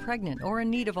who is pregnant or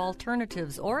in need of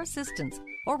alternatives or assistance,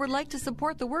 or would like to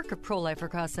support the work of Pro-Life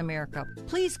Across America,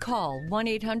 please call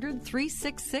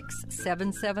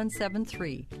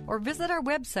 1-800-366-7773 or visit our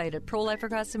website at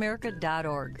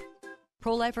prolifeacrossamerica.org.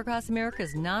 Pro-Life Across America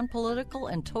is non-political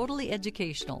and totally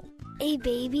educational. A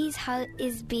baby's heart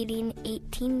is beating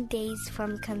 18 days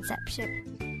from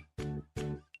conception.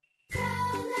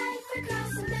 Pro-Life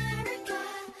Across America,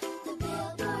 the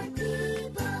Billboard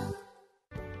people.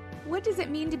 What does it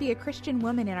mean to be a Christian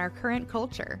woman in our current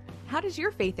culture? How does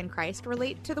your faith in Christ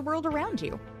relate to the world around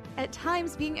you? At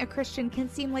times, being a Christian can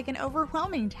seem like an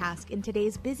overwhelming task in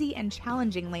today's busy and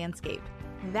challenging landscape.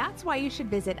 That's why you should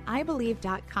visit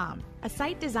ibelieve.com, a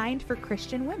site designed for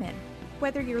Christian women.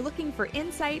 Whether you're looking for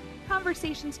insight,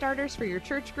 conversation starters for your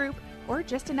church group, or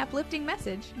just an uplifting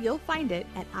message, you'll find it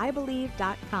at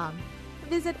ibelieve.com.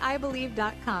 Visit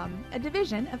ibelieve.com, a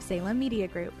division of Salem Media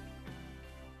Group.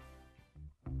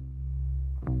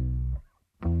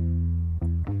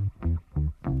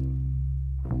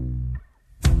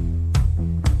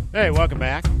 Hey, welcome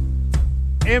back.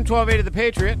 AM 1280 The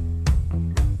Patriot,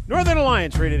 Northern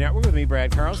Alliance Radio Network with me,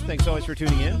 Brad Carlson. Thanks always for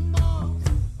tuning in.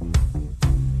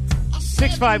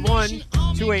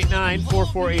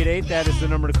 651-289-4488. That is the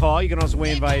number to call. You can also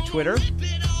weigh in via Twitter.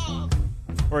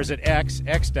 Or is it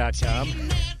x.com.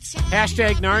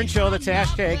 Hashtag Narn Show. That's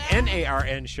hashtag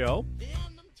NARN Show.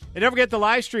 And don't forget, the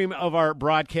live stream of our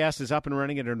broadcast is up and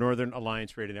running at our Northern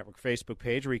Alliance Radio Network Facebook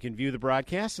page, where you can view the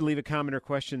broadcast and leave a comment or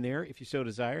question there if you so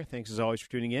desire. Thanks, as always, for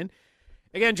tuning in.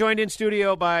 Again, joined in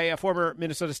studio by former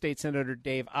Minnesota State Senator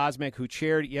Dave Osmek, who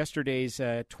chaired yesterday's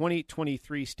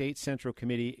 2023 State Central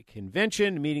Committee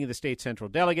convention, meeting of the State Central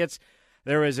delegates.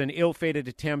 There was an ill-fated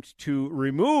attempt to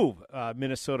remove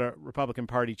Minnesota Republican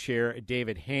Party Chair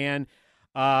David Hann.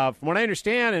 From what I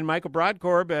understand, and Michael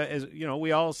Broadkorb, as you know,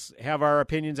 we all have our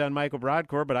opinions on Michael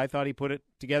Broadkorb, but I thought he put it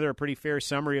together a pretty fair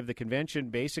summary of the convention.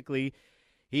 Basically,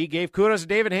 he gave kudos to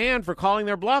David Hann for calling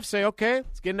their bluff, say, okay,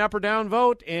 let's get an up or down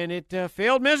vote, and it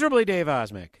failed miserably, Dave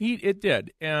Osmek. It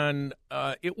did, and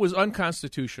it was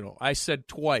unconstitutional. I said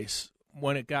twice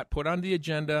when it got put on the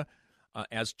agenda,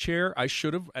 As chair, I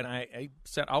should have, and I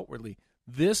said outwardly,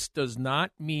 this does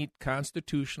not meet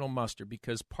constitutional muster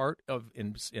because part of,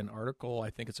 in Article, I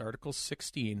think it's Article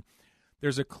 16,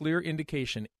 there's a clear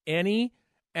indication any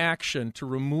action to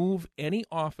remove any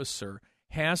officer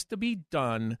has to be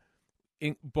done,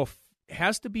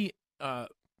 has to be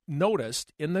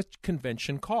noticed in the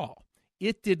convention call.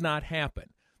 It did not happen.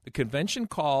 The convention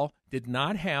call did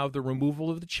not have the removal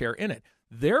of the chair in it.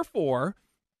 Therefore,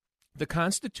 the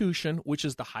Constitution, which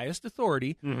is the highest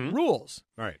authority, rules.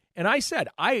 Right. And I said,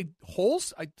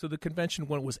 to the convention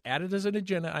when it was added as an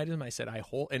agenda item, I said,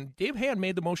 and Dave Hand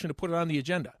made the motion to put it on the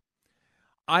agenda.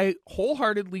 I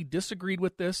wholeheartedly disagreed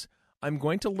with this. I'm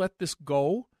going to let this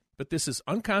go, but this is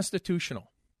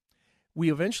unconstitutional.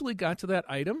 We eventually got to that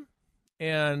item,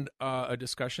 and a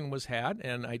discussion was had,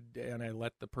 and I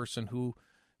let the person who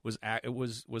was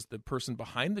the person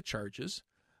behind the charges,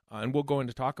 and we'll go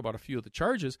into talk about a few of the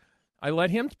charges. I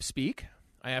let him speak.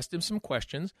 I asked him some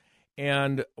questions,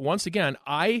 and once again,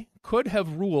 I could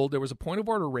have ruled, there was a point of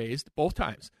order raised both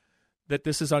times, that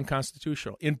this is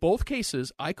unconstitutional. In both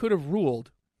cases, I could have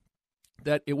ruled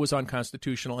that it was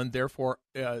unconstitutional, and therefore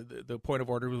the point of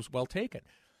order was well taken.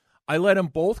 I let them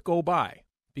both go by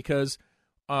because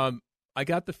I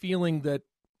got the feeling that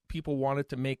people wanted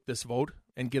to make this vote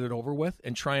and get it over with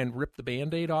and try and rip the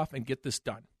Band-Aid off and get this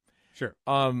done. Sure.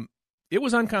 It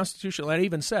was unconstitutional. I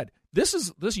even said,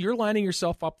 this you're lining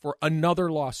yourself up for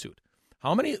another lawsuit.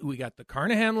 How many? We got the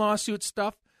Carnahan lawsuit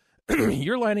stuff.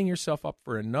 You're lining yourself up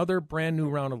for another brand new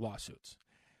round of lawsuits.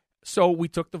 So we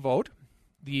took the vote.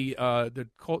 The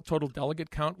total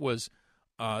delegate count was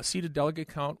seated delegate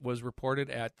count was reported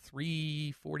at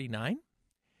 349.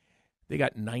 They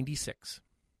got 96.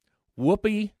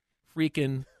 Whoopee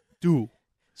freaking do.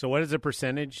 So what is the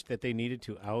percentage that they needed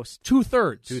to oust?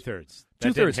 2/3. 2/3.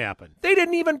 That didn't happen. They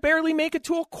didn't even barely make it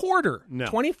to a quarter. No.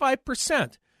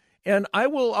 25%. And I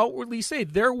will outwardly say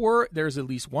there's at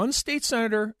least one state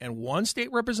senator and one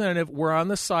state representative were on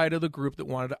the side of the group that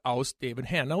wanted to oust David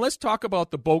Hand. Now let's talk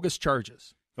about the bogus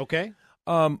charges. Okay.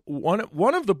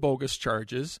 One of the bogus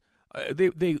charges,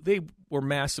 they were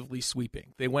massively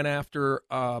sweeping. They went after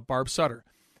Barb Sutter,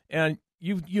 and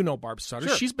you know Barb Sutter.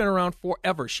 Sure. She's been around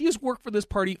forever. She has worked for this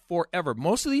party forever.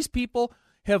 Most of these people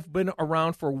have been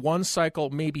around for one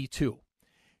cycle, maybe two.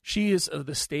 She is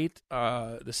the state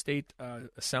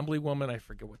assemblywoman. I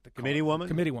forget what the committee woman.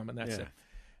 Committee woman. That's it.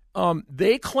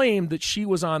 They claimed that she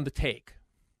was on the take.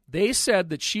 They said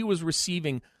that she was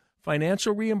receiving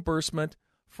financial reimbursement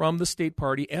from the state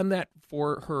party, and that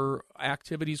for her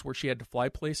activities where she had to fly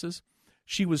places,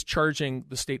 she was charging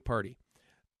the state party.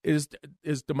 Is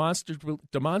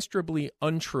demonstrably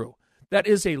untrue. That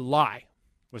is a lie.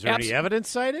 Was there any evidence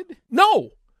cited?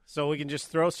 No. So we can just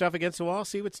throw stuff against the wall,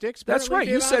 see what sticks? That's right.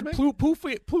 You said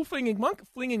Osmek?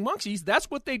 flinging monkeys.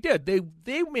 That's what they did.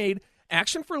 They made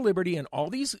Action for Liberty and all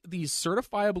these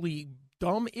certifiably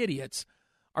dumb idiots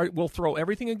will throw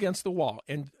everything against the wall.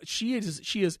 And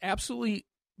she's absolutely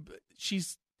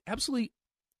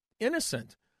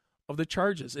innocent of the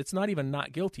charges. It's not even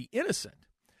not guilty, innocent.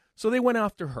 So they went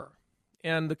after her,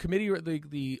 and the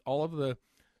committee, all of the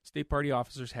state party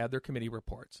officers had their committee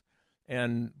reports,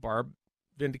 and Barb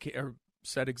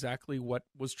said exactly what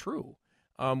was true.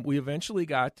 We eventually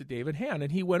got to David Hand,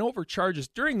 and he went over charges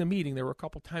during the meeting. There were a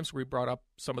couple times where he brought up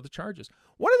some of the charges.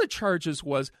 One of the charges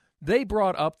was they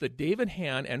brought up that David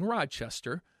Hand and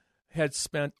Rochester had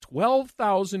spent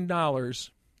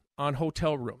 $12,000 on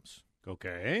hotel rooms.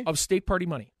 Okay. Of state party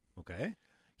money. Okay.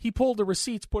 He pulled the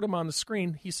receipts, put them on the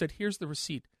screen. He said, here's the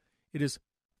receipt. It is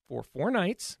for 4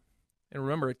 nights. And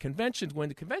remember, at conventions, when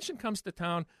the convention comes to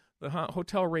town, the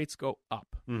hotel rates go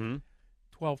up. Mm-hmm.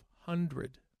 $1,200.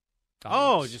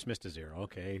 Oh, just missed a zero.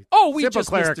 Okay. Oh, we Simple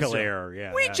just missed a clerical zero. error.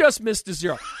 Yeah, we just missed a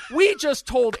zero. We just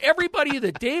told everybody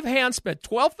that Dave Hand spent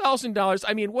 $12,000.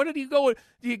 I mean, what did he go? Did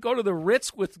he go to the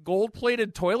Ritz with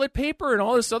gold-plated toilet paper and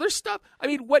all this other stuff? I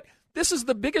mean, what? This is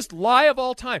the biggest lie of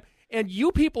all time. And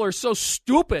you people are so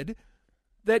stupid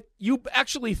that you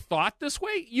actually thought this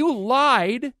way. You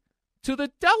lied to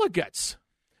the delegates.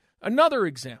 Another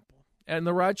example, and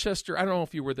the Rochester. I don't know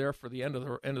if you were there for the end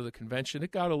of the convention.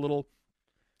 It got a little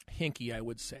hinky, I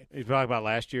would say. You talking about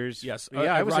last year's? Yes. Yeah,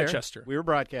 I was Rochester. There. We were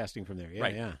broadcasting from there. Yeah,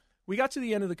 right. Yeah. We got to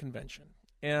the end of the convention,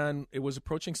 and it was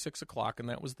approaching 6 o'clock, and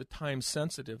that was the time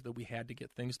sensitive that we had to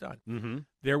get things done. Mm-hmm.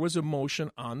 There was a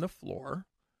motion on the floor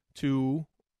to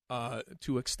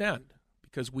extend,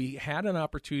 because we had an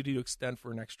opportunity to extend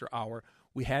for an extra hour.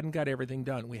 We hadn't got everything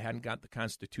done. We hadn't got the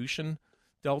Constitution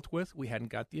dealt with. We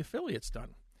hadn't got the affiliates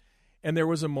done. And there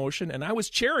was a motion, and I was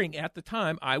chairing at the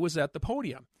time. I was at the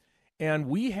podium. And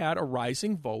we had a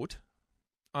rising vote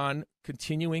on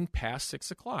continuing past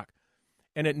 6 o'clock.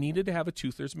 And it needed to have a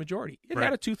 2/3 majority. It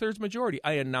had a 2/3 majority.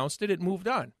 I announced it. It moved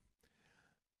on.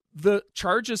 The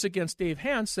charges against Dave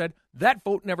Hand said that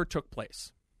vote never took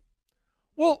place.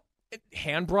 Well,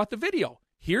 Hand brought the video.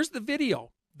 Here's the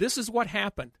video. This is what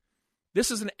happened.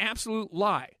 This is an absolute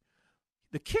lie.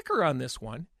 The kicker on this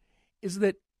one is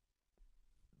that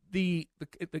the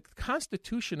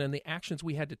Constitution and the actions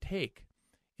we had to take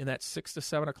in that 6 to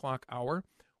 7 o'clock hour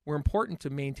were important to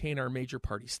maintain our major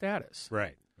party status.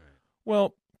 Right.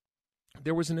 Well,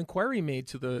 there was an inquiry made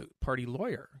to the party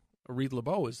lawyer. Reed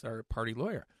LeBeau is our party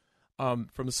lawyer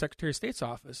from the Secretary of State's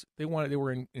office. They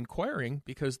were inquiring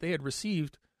because they had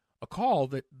received a call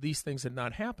that these things had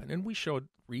not happened. And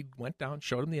Reed went down,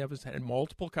 showed him the evidence, had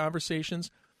multiple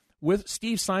conversations with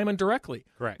Steve Simon directly.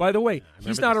 Correct. By the way,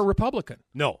 he's not a Republican.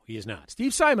 No, he is not.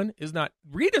 Steve Simon is not.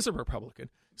 Reed is a Republican.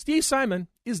 Steve Simon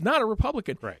is not a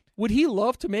Republican. Correct. Would he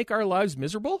love to make our lives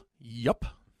miserable? Yup.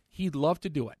 He'd love to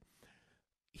do it.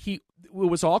 It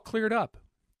was all cleared up.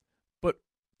 But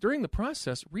during the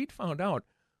process, Reed found out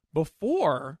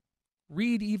before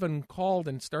Reed even called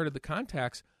and started the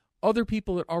contacts, other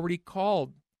people had already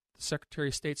called the Secretary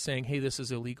of State saying, hey, this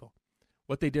is illegal.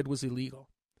 What they did was illegal.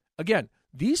 Again,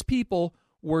 these people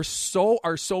are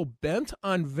so bent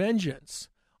on vengeance,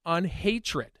 on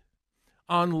hatred,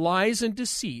 on lies and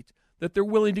deceit, that they're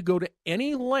willing to go to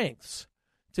any lengths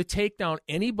to take down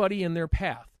anybody in their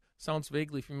path. Sounds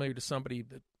vaguely familiar to somebody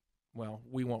that, well,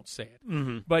 we won't say it.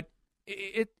 Mm-hmm. But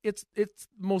it's the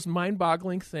most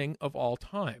mind-boggling thing of all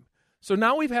time. So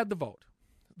now we've had the vote.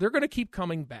 They're going to keep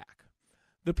coming back.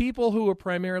 The people who were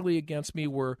primarily against me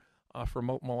were from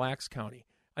Mille Lacs County.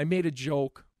 I made a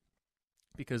joke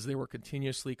because they were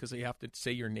continuously, because they have to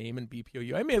say your name in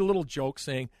BPOU. I made a little joke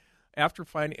saying, after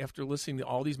listening to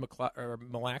all these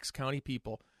Mille Lacs County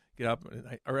people get up,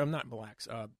 I'm not Mille Lacs,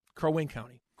 Crow Wing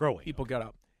County. People got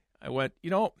up. I went,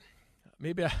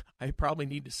 maybe I probably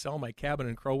need to sell my cabin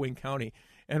in Crow Wing County.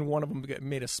 And one of them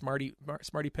made a smarty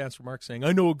pants remark saying,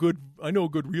 "I know a good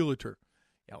realtor."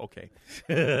 Yeah, okay.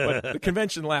 But the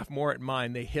convention laughed more at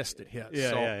mine. They hissed at his.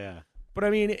 Yeah. But I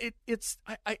mean,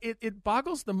 it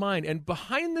boggles the mind. And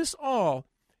behind this all,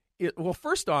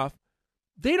 first off,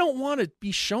 they don't want to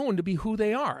be shown to be who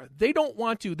they are. They don't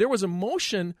want to. There was a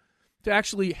motion to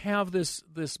actually have this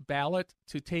ballot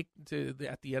to take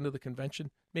at the end of the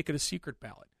convention, make it a secret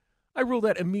ballot. I ruled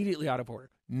that immediately out of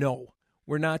order. No,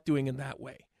 we're not doing it that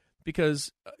way,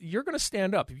 because you're going to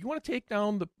stand up. If you want to take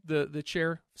down the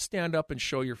chair, stand up and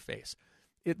show your face.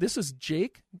 This is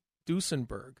Jake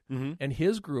Duesenberg and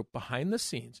his group behind the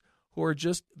scenes who are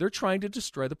they're trying to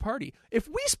destroy the party. If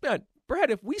we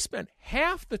spent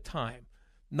half the time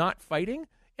not fighting,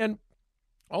 and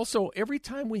also every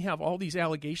time we have all these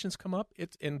allegations come up,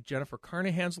 it's in Jennifer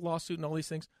Carnahan's lawsuit and all these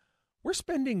things, we're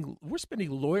spending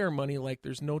lawyer money like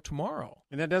there's no tomorrow.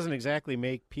 And that doesn't exactly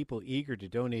make people eager to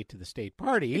donate to the state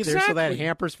party either, exactly. So that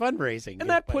hampers fundraising. And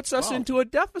that puts us into a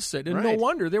deficit, and no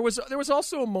wonder. There was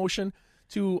also a motion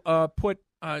to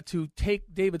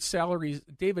take David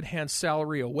Hand's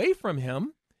salary away from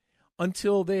him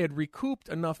until they had recouped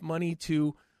enough money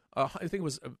to I think it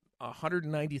was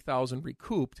 $190,000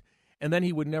 recouped, and then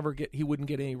he wouldn't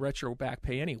get any retro back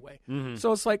pay anyway. Mm-hmm.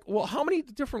 So it's like, well, how many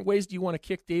different ways do you want to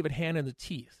kick David Hand in the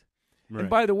teeth? Right. And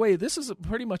by the way, this is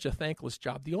pretty much a thankless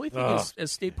job. The only thing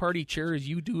as state party chair is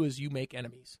you you make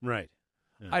enemies. Right.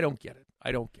 Yeah. I don't get it.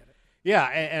 Yeah,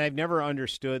 and I've never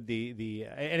understood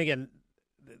and again,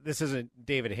 this isn't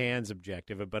David Hand's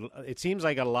objective, but it seems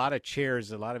like a lot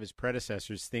of his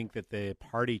predecessors think that the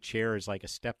party chair is like a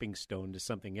stepping stone to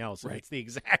something else. Right. And it's the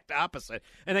exact opposite.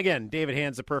 And again, David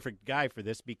Hand's the perfect guy for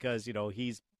this because,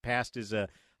 he's past his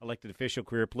elected official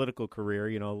career, political career,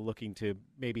 looking to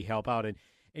maybe help out.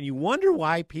 And you wonder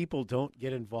why people don't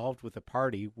get involved with the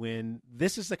party when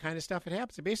this is the kind of stuff that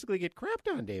happens. They basically get crapped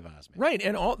on, Dave Osmek. Right,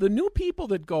 and all the new people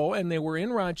that go, and they were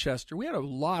in Rochester. We had a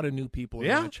lot of new people in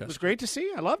Rochester. It was great to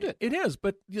see. I loved it. It is,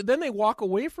 but then they walk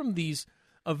away from these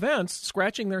events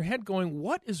scratching their head going,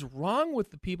 what is wrong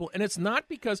with the people? And it's not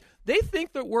because they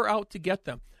think that we're out to get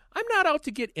them. I'm not out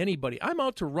to get anybody. I'm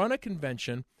out to run a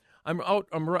convention.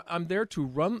 I'm there to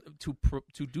run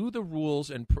to do the rules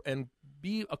and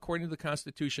be according to the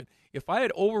Constitution. If I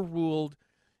had overruled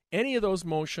any of those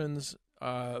motions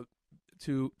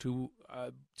to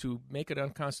make it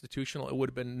unconstitutional, it would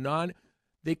have been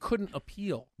they couldn't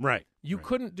appeal. Right. You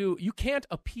can't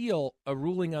appeal a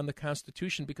ruling on the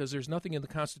Constitution because there's nothing in the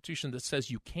Constitution that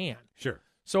says you can. Sure.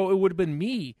 So it would have been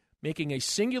me making a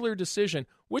singular decision,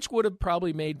 which would have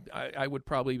probably made I would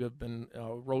probably have been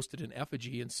roasted in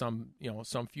effigy in some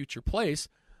future place.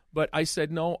 But I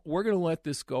said, no, we're going to let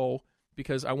this go,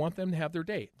 because I want them to have their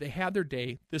day. They had their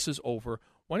day. This is over.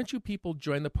 Why don't you people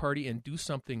join the party and do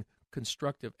something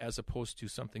constructive as opposed to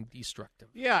something destructive?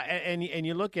 Yeah, and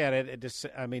you look at it,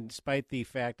 despite the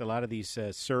fact a lot of these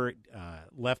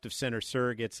left-of-center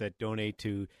surrogates that donate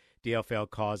to DFL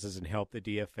causes and help the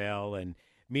DFL, and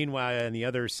meanwhile, on the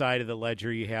other side of the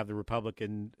ledger, you have the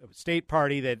Republican state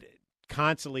party that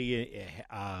constantly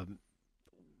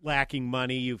lacking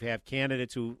money. You have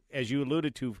candidates who, as you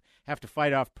alluded to, have to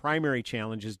fight off primary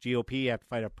challenges. GOP have to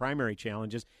fight off primary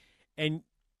challenges, and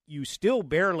you still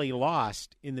barely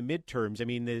lost in the midterms. I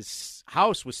mean, this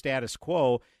House was status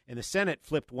quo, and the Senate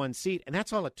flipped one seat, and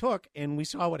that's all it took. And we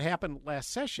saw what happened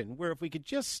last session, where if we could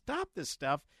just stop this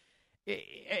stuff,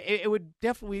 it would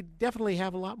definitely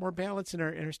have a lot more balance in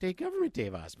our state government,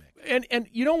 Dave Osmek. And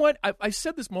you know what? I've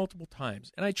said this multiple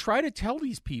times, and I try to tell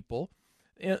these people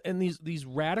and these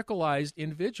radicalized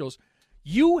individuals,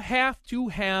 you have to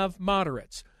have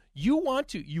moderates. You want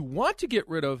to get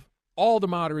rid of all the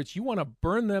moderates. You want to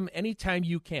burn them anytime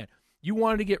you can. You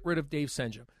want to get rid of Dave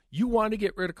Senjum. You want to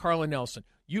get rid of Carla Nelson.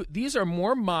 These are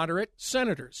more moderate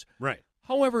senators. Right.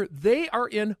 However, they are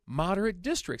in moderate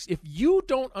districts. If you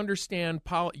don't understand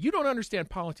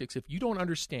politics, if you don't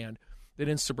understand that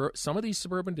in some of these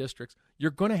suburban districts,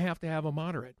 you're going to have a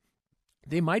moderate.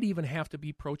 They might even have to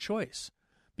be pro-choice,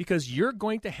 because you're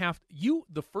going to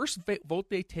the first vote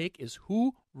they take is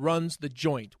who runs the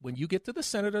joint. When you get to the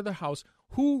Senate or the House,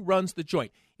 who runs the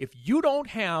joint? If you don't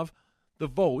have the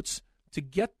votes to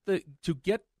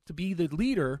be the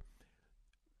leader,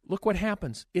 look what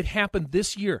happens. It happened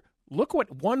this year. Look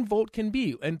what one vote can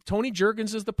be. And Tony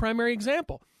Jurgens is the primary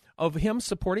example of him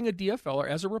supporting a DFLer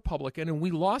as a Republican, and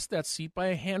we lost that seat by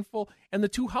a handful, and the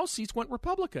 2 House seats went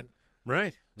Republican.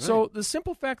 Right. So the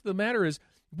simple fact of the matter is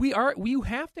we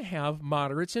have to have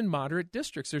moderates in moderate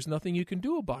districts. There's nothing you can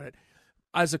do about it.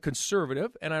 As a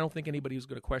conservative, and I don't think anybody is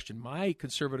going to question my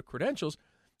conservative credentials,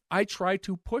 I try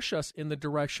to push us in the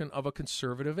direction of a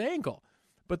conservative angle.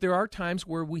 But there are times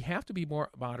where we have to be more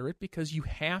moderate, because you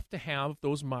have to have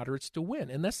those moderates to win.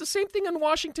 And that's the same thing in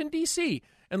Washington, D.C.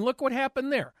 And look what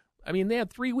happened there. I mean, they had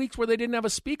 3 weeks where they didn't have a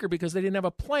speaker because they didn't have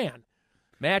a plan.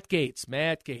 Matt Gaetz,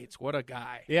 what a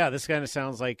guy. Yeah, this kind of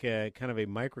sounds like kind of a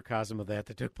microcosm of that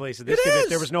took place in this debate.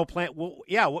 There was no plan. Well,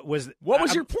 yeah, what was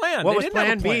your plan? What was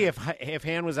plan B if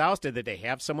Han was ousted? Did they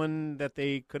have someone that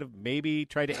they could have maybe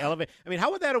tried to elevate? I mean,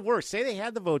 how would that have worked? Say they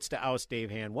had the votes to oust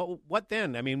Dave Han. What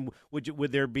then? I mean,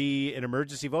 would there be an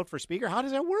emergency vote for speaker? How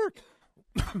does that work?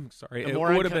 Sorry, it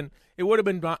would have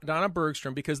been Donna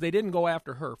Bergstrom, because they didn't go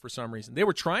after her for some reason. They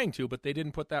were trying to, but they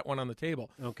didn't put that one on the table.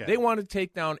 Okay. They wanted to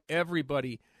take down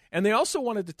everybody, and they also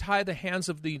wanted to tie the hands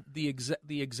of the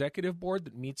executive board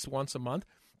that meets once a month.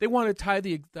 They wanted to tie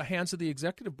the hands of the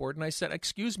executive board, and I said,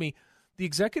 excuse me, the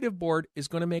executive board is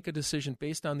going to make a decision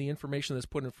based on the information that's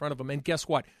put in front of them. And guess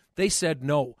what? They said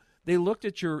no. They looked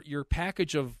at your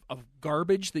package of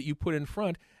garbage that you put in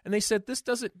front, and they said this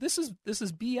is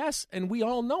BS, and we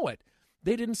all know it.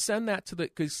 They didn't send that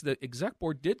because the exec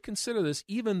board did consider this,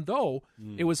 even though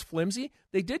it was flimsy.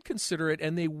 They did consider it,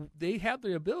 and they had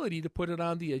the ability to put it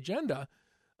on the agenda,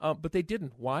 but they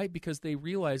didn't. Why? Because they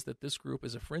realized that this group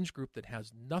is a fringe group that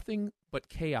has nothing but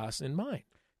chaos in mind.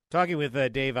 Talking with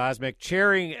Dave Osmek,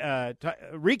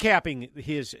 recapping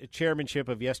his chairmanship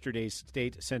of yesterday's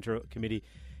State Central Committee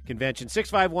Convention.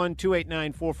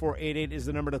 651-289-4488 is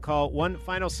the number to call. One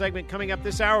final segment coming up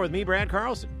this hour with me, Brad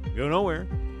Carlson. Go nowhere.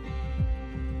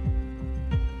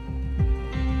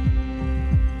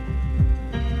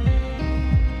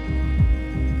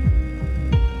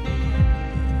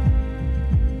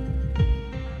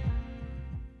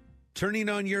 Turning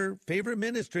on your favorite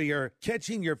ministry or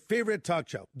catching your favorite talk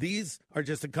show. These are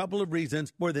just a couple of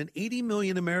reasons more than 80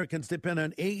 million Americans depend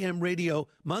on AM radio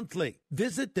monthly.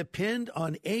 Visit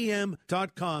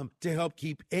dependonam.com to help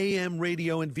keep AM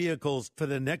radio in vehicles for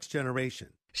the next generation.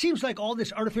 Seems like all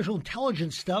this artificial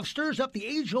intelligence stuff stirs up the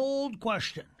age-old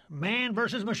question, man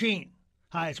versus machine.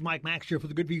 Hi, it's Mike Max here for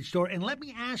the Good Feed Store, and let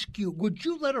me ask you, would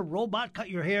you let a robot cut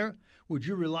your hair? Would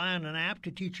you rely on an app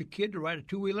to teach a kid to ride a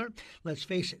two-wheeler? Let's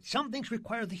face it, some things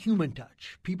require the human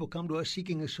touch. People come to us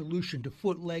seeking a solution to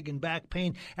foot, leg, and back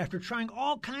pain after trying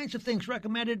all kinds of things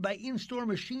recommended by in-store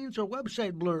machines or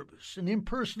website blurbs, an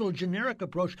impersonal, generic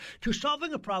approach to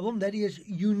solving a problem that is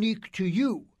unique to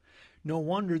you. No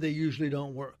wonder they usually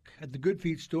don't work. At the Good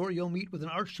Feet Store, you'll meet with an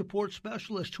arch support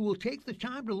specialist who will take the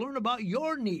time to learn about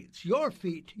your needs, your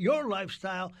feet, your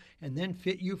lifestyle, and then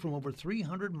fit you from over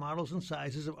 300 models and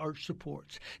sizes of arch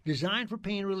supports, designed for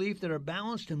pain relief that are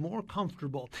balanced and more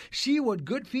comfortable. See what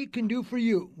Good Feet can do for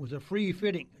you with a free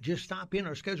fitting. Just stop in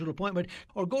or schedule an appointment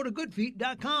or go to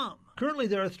goodfeet.com. Currently,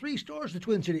 there are 3 stores in the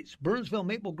Twin Cities, Burnsville,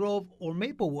 Maple Grove, or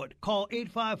Maplewood. Call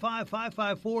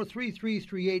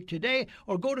 855-554-3338 today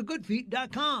or go to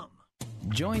goodfeet.com.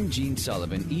 Join Gene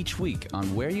Sullivan each week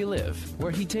on Where You Live,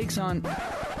 where he takes on...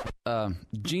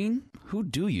 Gene, who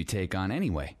do you take on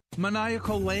anyway?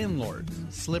 Maniacal landlords,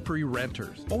 slippery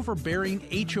renters, overbearing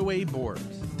HOA boards,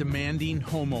 demanding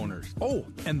homeowners. Oh,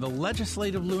 and the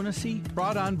legislative lunacy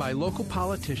brought on by local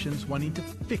politicians wanting to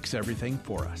fix everything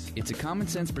for us. It's a common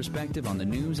sense perspective on the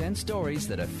news and stories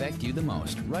that affect you the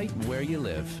most, right where you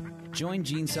live. Join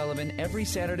Gene Sullivan every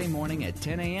Saturday morning at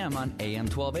 10 a.m. on AM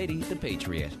 1280, The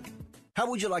Patriot. How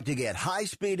would you like to get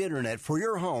high-speed internet for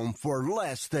your home for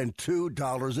less than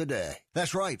 $2 a day?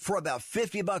 That's right. For about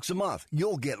 $50 a month,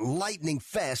 you'll get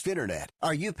lightning-fast internet.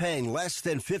 Are you paying less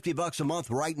than $50 a month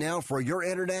right now for your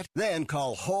internet? Then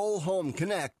call Whole Home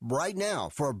Connect right now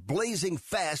for blazing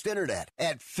fast internet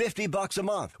at $50 a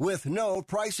month with no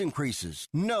price increases,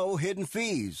 no hidden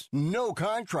fees, no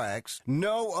contracts,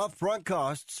 no upfront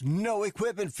costs, no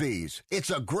equipment fees. It's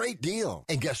a great deal.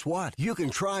 And guess what? You can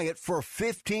try it for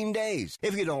 15 days.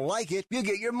 If you don't like it, you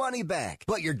get your money back.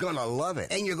 But you're going to love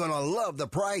it, and you're going to love the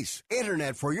price.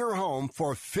 Internet for your home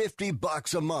for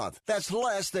 $50 a month. That's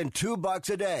less than $2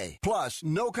 a day. Plus,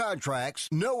 no contracts,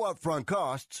 no upfront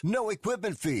costs, no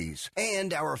equipment fees,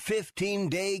 and our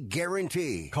 15-day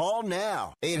guarantee. Call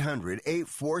now.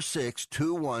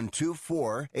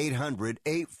 800-846-2124.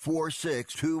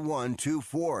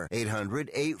 800-846-2124.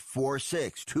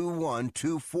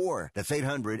 800-846-2124. That's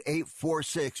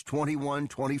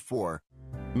 800-846-2124.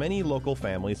 Many local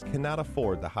families cannot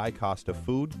afford the high cost of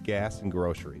food, gas, and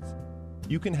groceries.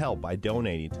 You can help by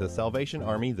donating to the Salvation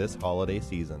Army this holiday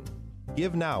season.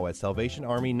 Give now at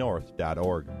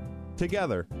salvationarmynorth.org.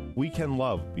 Together, we can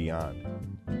love beyond.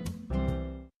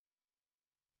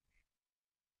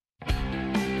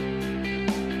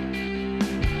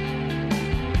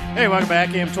 Hey, welcome back.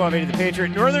 AM 1280 The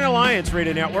Patriot, Northern Alliance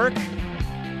Radio Network.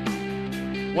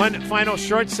 One final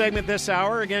short segment this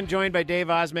hour. Again, joined by Dave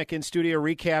Osmek in studio,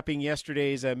 recapping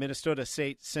yesterday's Minnesota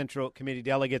State Central Committee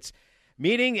delegates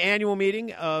annual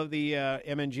meeting of the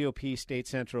MNGOP State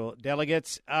Central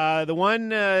delegates. The one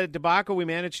debacle we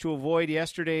managed to avoid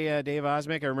yesterday, Dave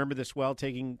Osmek, I remember this well,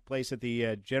 taking place at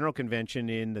the General Convention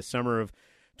in the summer of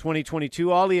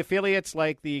 2022. All the affiliates,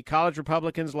 like the College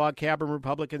Republicans, Log Cabin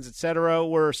Republicans, etc.,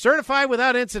 were certified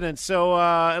without incident. So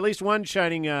at least one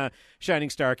shining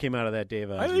star came out of that, Dave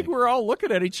Osmek. I think we're all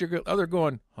looking at each other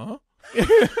going, huh?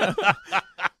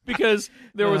 Because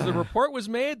there was the report was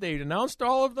made, they announced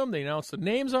all of them, they announced the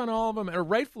names on all of them, and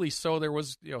rightfully so. There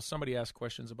was, somebody asked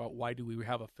questions about why do we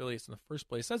have affiliates in the first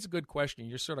place. That's a good question.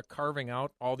 You're sort of carving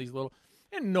out all these little,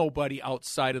 and nobody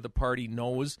outside of the party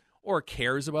knows or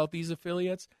cares about these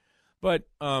affiliates. But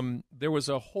there was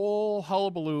a whole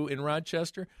hullabaloo in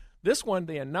Rochester. This one,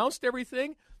 they announced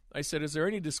everything. I said, is there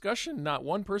any discussion? Not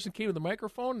one person came to the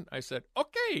microphone. I said,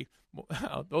 okay.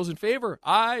 Those in favor,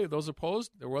 aye. Those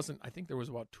opposed, there wasn't. I think there was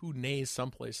about 2 nays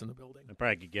someplace in the building. I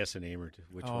probably could guess a name or two,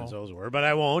 which ones those were, but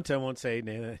I won't. I won't say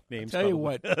names. I'll tell you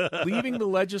what, leaving the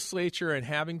legislature and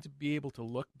having to be able to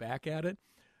look back at it,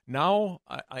 now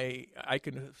I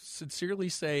can sincerely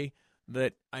say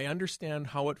that I understand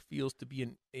how it feels to be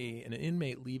an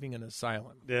inmate leaving an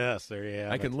asylum. Yes, there you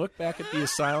have I can look back at the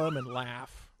asylum and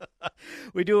laugh.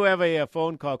 We do have a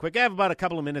phone call quick. I have about a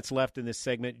couple of minutes left in this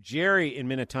segment. Jerry in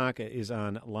Minnetonka is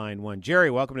on line 1.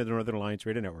 Jerry, welcome to the Northern Alliance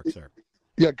Radio Network, sir.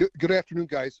 Yeah, good afternoon,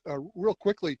 guys. Real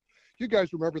quickly, you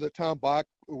guys remember that Tom Bach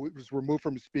was removed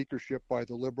from his speakership by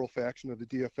the liberal faction of the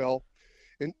DFL?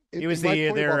 And he was he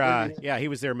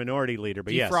was their minority leader,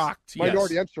 but defrocked,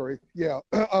 minority, yes. I'm sorry. Yeah.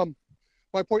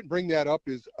 My point in bringing that up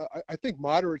is I think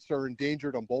moderates are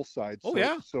endangered on both sides.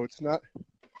 So it's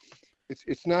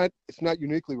not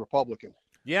uniquely Republican.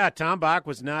 Yeah, Tom Bach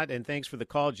was not, and thanks for the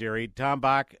call, Jerry. Tom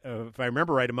Bach, if I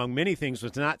remember right, among many things,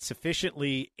 was not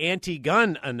sufficiently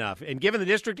anti-gun enough. And given the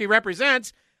district he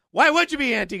represents, why would you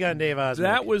be anti-gun, Dave Osmek?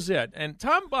 That was it. And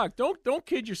Tom Bach, don't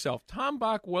kid yourself. Tom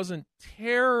Bach wasn't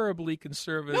terribly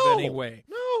conservative anyway.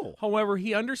 No. However,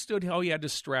 he understood how he had to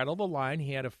straddle the line.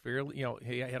 He had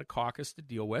he had a caucus to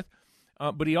deal with.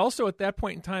 But he also, at that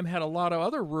point in time, had a lot of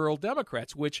other rural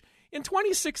Democrats, which in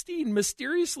 2016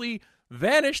 mysteriously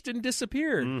vanished and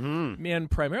disappeared, and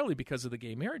primarily because of the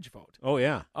gay marriage vote. Oh,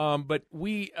 yeah. But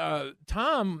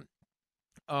Tom,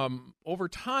 over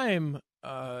time,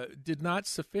 did not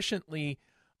sufficiently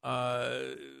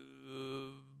kowtow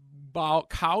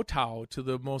to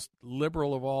the most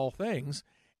liberal of all things,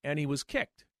 and he was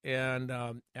kicked.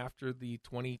 And after the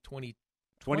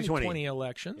 2020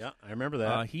 elections. Yeah, I remember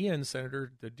that. He and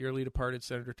the dearly departed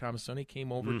Senator Thomas Sonny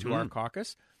came over to our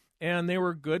caucus, and they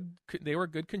were good. They were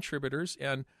good contributors.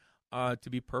 And to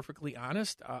be perfectly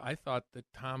honest, I thought that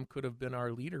Tom could have been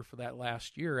our leader for that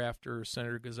last year after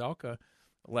Senator Gazelka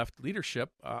left leadership,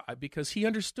 because he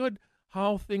understood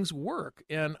how things work.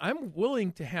 And I'm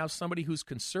willing to have somebody who's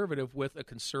conservative with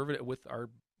our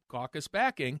caucus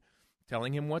backing,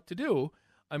 telling him what to do.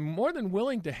 I'm more than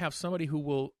willing to have somebody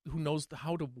who knows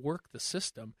how to work the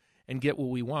system and get what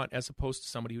we want, as opposed to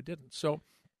somebody who didn't. So,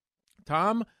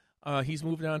 Tom, he's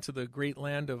moved on to the great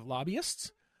land of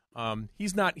lobbyists.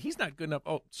 He's not good enough.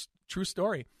 Oh, true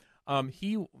story.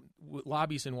 He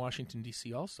lobbies in Washington,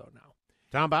 D.C. also now.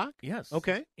 Tom Bach? Yes.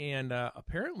 Okay. And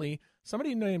apparently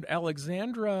somebody named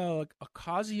Alexandra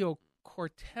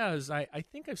Ocasio-Cortez, I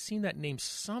think I've seen that name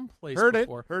someplace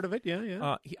before. Heard of it,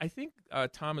 yeah. I think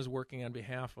Tom is working on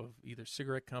behalf of either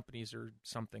cigarette companies or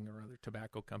something or other,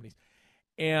 tobacco companies.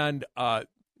 And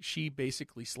she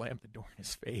basically slammed the door in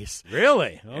his face.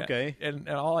 Really? Okay. And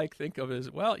all I think of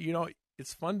is, well,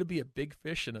 it's fun to be a big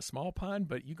fish in a small pond,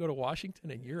 but you go to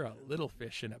Washington and you're a little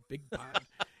fish in a big pond.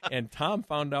 And Tom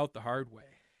found out the hard way.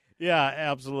 Yeah,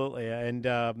 absolutely. And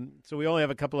so we only have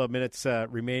a couple of minutes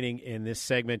remaining in this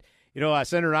segment.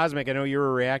 Senator Osmek, I know you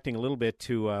were reacting a little bit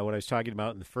to what I was talking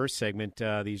about in the first segment.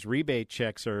 These rebate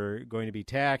checks are going to be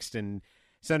taxed, and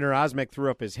Senator Osmek threw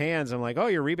up his hands. I'm like, oh,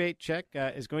 your rebate check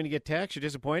is going to get taxed. You're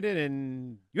disappointed,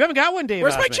 and you haven't got one, Dave.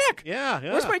 Where's Osmek. my check? Yeah.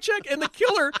 Where's my check? And the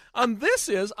killer on this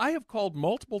is I have called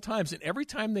multiple times, and every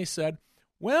time they said,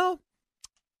 well,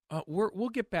 we'll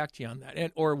get back to you on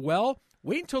that. Or,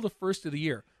 wait until the first of the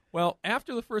year. Well,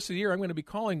 after the first of the year, I'm going to be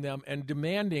calling them and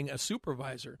demanding a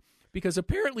supervisor, because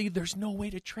apparently there's no way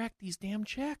to track these damn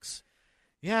checks.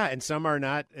 Yeah, and some are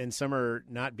not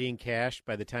being cashed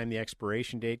by the time the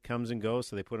expiration date comes and goes,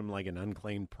 so they put them like an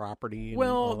unclaimed property.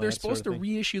 And they're supposed to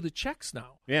reissue the checks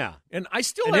now. Yeah. And I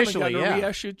still haven't gotten a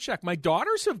reissued check. My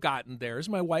daughters have gotten theirs.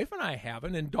 My wife and I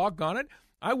haven't, and doggone it,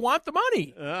 I want the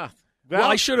money. Well,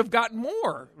 I should have gotten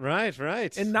more.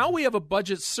 Right. And now we have a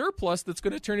budget surplus that's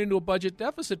going to turn into a budget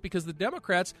deficit because the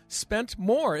Democrats spent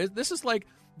more. This is like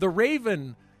the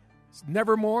Raven,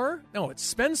 never more. No, it's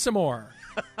spend some more.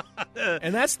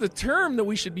 And that's the term that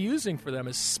we should be using for them,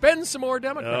 is spend some more,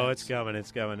 Democrats. Oh, it's coming.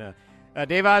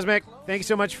 Dave Osmek, thank you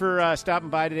so much for stopping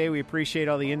by today. We appreciate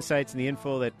all the insights and the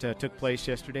info that took place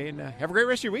yesterday. And have a great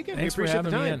rest of your weekend. Thanks we appreciate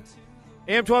for having me in.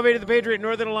 AM 1280 The Patriot,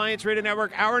 Northern Alliance Radio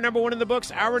Network. Hour number 1 in the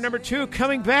books. Hour number 2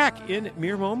 coming back in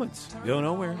mere moments. Go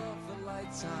nowhere.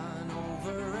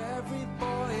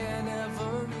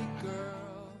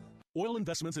 Oil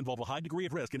investments involve a high degree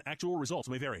of risk and actual results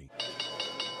may vary.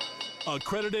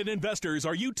 Accredited investors,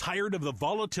 are you tired of the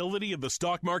volatility of the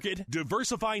stock market?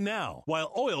 Diversify now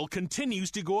while oil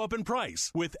continues to go up in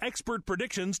price, with expert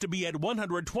predictions to be at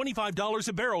 $125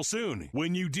 a barrel soon.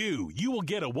 When you do, you will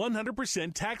get a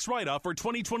 100% tax write-off for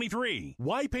 2023.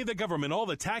 Why pay the government all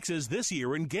the taxes this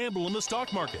year and gamble in the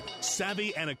stock market?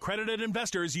 Savvy and accredited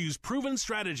investors use proven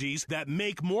strategies that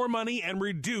make more money and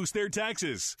reduce their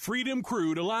taxes. Freedom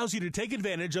Crude allows you to take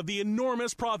advantage of the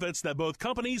enormous profits that both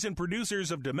companies and producers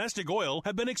of domestic oil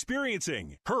have been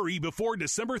experiencing. Hurry before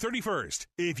December 31st.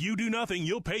 If you do nothing,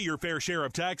 you'll pay your fair share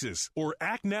of taxes. Or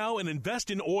act now and invest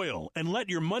in oil and let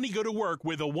your money go to work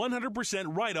with a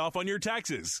 100% write-off on your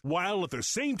taxes, while at the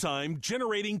same time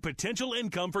generating potential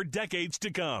income for decades to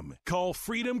come. Call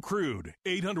Freedom Crude,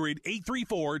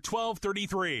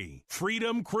 800-834-1233.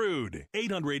 Freedom Crude,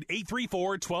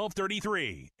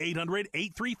 800-834-1233.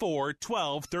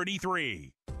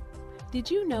 800-834-1233. Did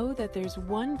you know that there's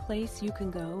one place you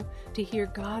can go to hear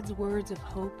God's words of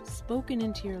hope spoken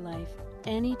into your life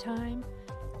anytime,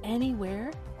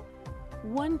 anywhere?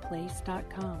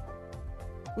 OnePlace.com.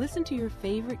 Listen to your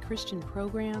favorite Christian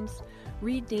programs,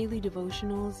 read daily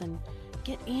devotionals, and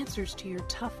get answers to your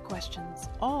tough questions,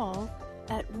 all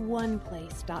at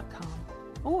OnePlace.com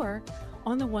or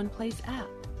on the OnePlace app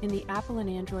in the Apple and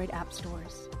Android app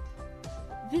stores.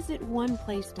 Visit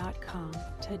OnePlace.com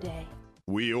today.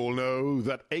 We all know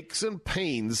that aches and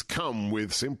pains come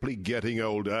with simply getting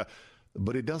older,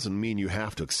 but it doesn't mean you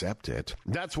have to accept it.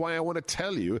 That's why I want to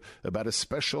tell you about a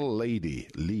special lady,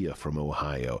 Leah from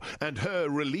Ohio, and her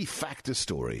Relief Factor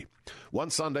story. One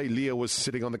Sunday, Leah was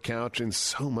sitting on the couch in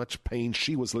so much pain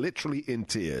she was literally in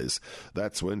tears.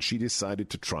 That's when she decided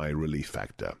to try Relief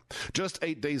Factor. Just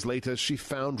 8 days later, she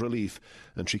found relief,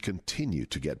 and she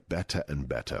continued to get better and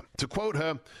better. To quote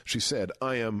her, she said,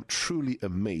 "I am truly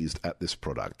amazed at this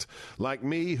product. Like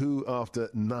me, who after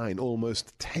 9,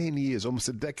 almost 10 years, almost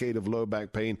a decade of low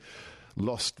back pain,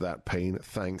 lost that pain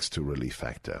thanks to Relief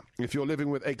Factor. If you're living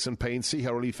with aches and pains, see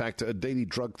how Relief Factor, a daily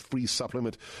drug-free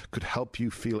supplement, could help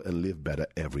you feel and live better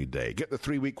every day. Get the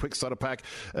 3-week quick starter pack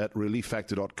at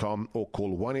relieffactor.com or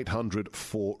call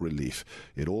 1-800-4RELIEF.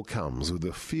 It all comes with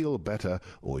a feel better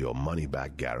or your money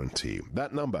back guarantee.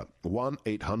 That number,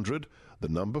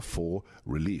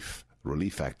 1-800-4RELIEF.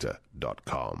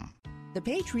 relieffactor.com. The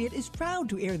Patriot is proud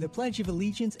to air the Pledge of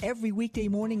Allegiance every weekday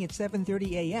morning at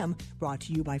 7:30 a.m., brought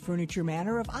to you by Furniture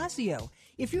Manor of Osseo.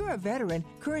 If you're a veteran,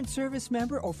 current service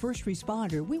member, or first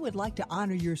responder, we would like to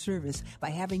honor your service by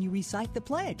having you recite the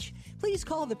pledge. Please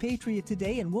call the Patriot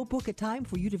today and we'll book a time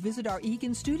for you to visit our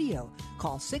Eagan studio.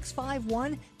 Call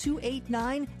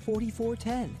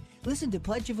 651-289-4410. Listen to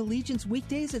Pledge of Allegiance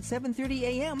weekdays at 7:30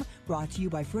 a.m., brought to you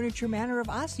by Furniture Manor of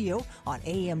Osseo on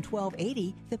AM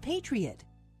 1280, The Patriot.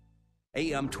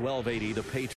 AM 1280, The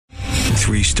Patriot.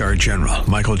 3-star General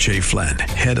Michael J. Flynn,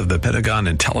 head of the Pentagon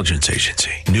Intelligence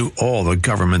Agency, knew all the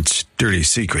government's dirty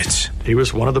secrets. He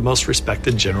was one of the most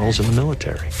respected generals in the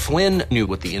military. Flynn knew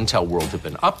what the intel world had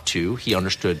been up to. He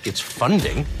understood its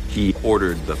funding. He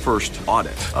ordered the first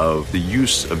audit of the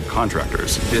use of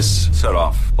contractors. This set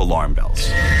off alarm bells.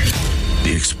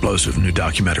 The explosive new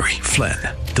documentary, Flynn,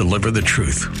 Deliver the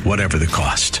Truth, Whatever the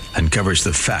Cost, uncovers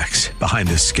the facts behind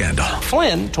this scandal.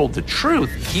 Flynn told the truth.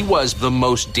 He was the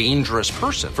most dangerous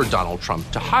person for Donald Trump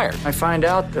to hire. I find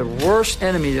out the worst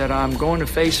enemy that I'm going to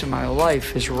face in my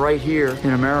life is right here in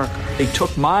America. They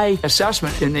took my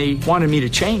assessment and they wanted me to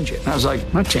change it. And I was like,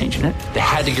 I'm not changing it. They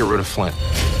had to get rid of Flynn.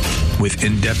 With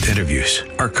in-depth interviews,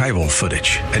 archival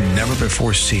footage, and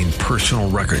never-before-seen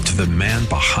personal records of the man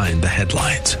behind the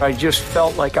headlines. I just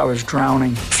felt like I was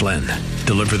drowning. Flynn,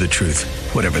 Deliver the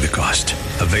Truth, Whatever the Cost.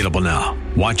 Available now.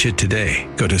 Watch it today.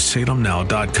 Go to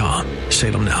salemnow.com.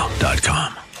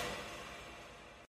 salemnow.com.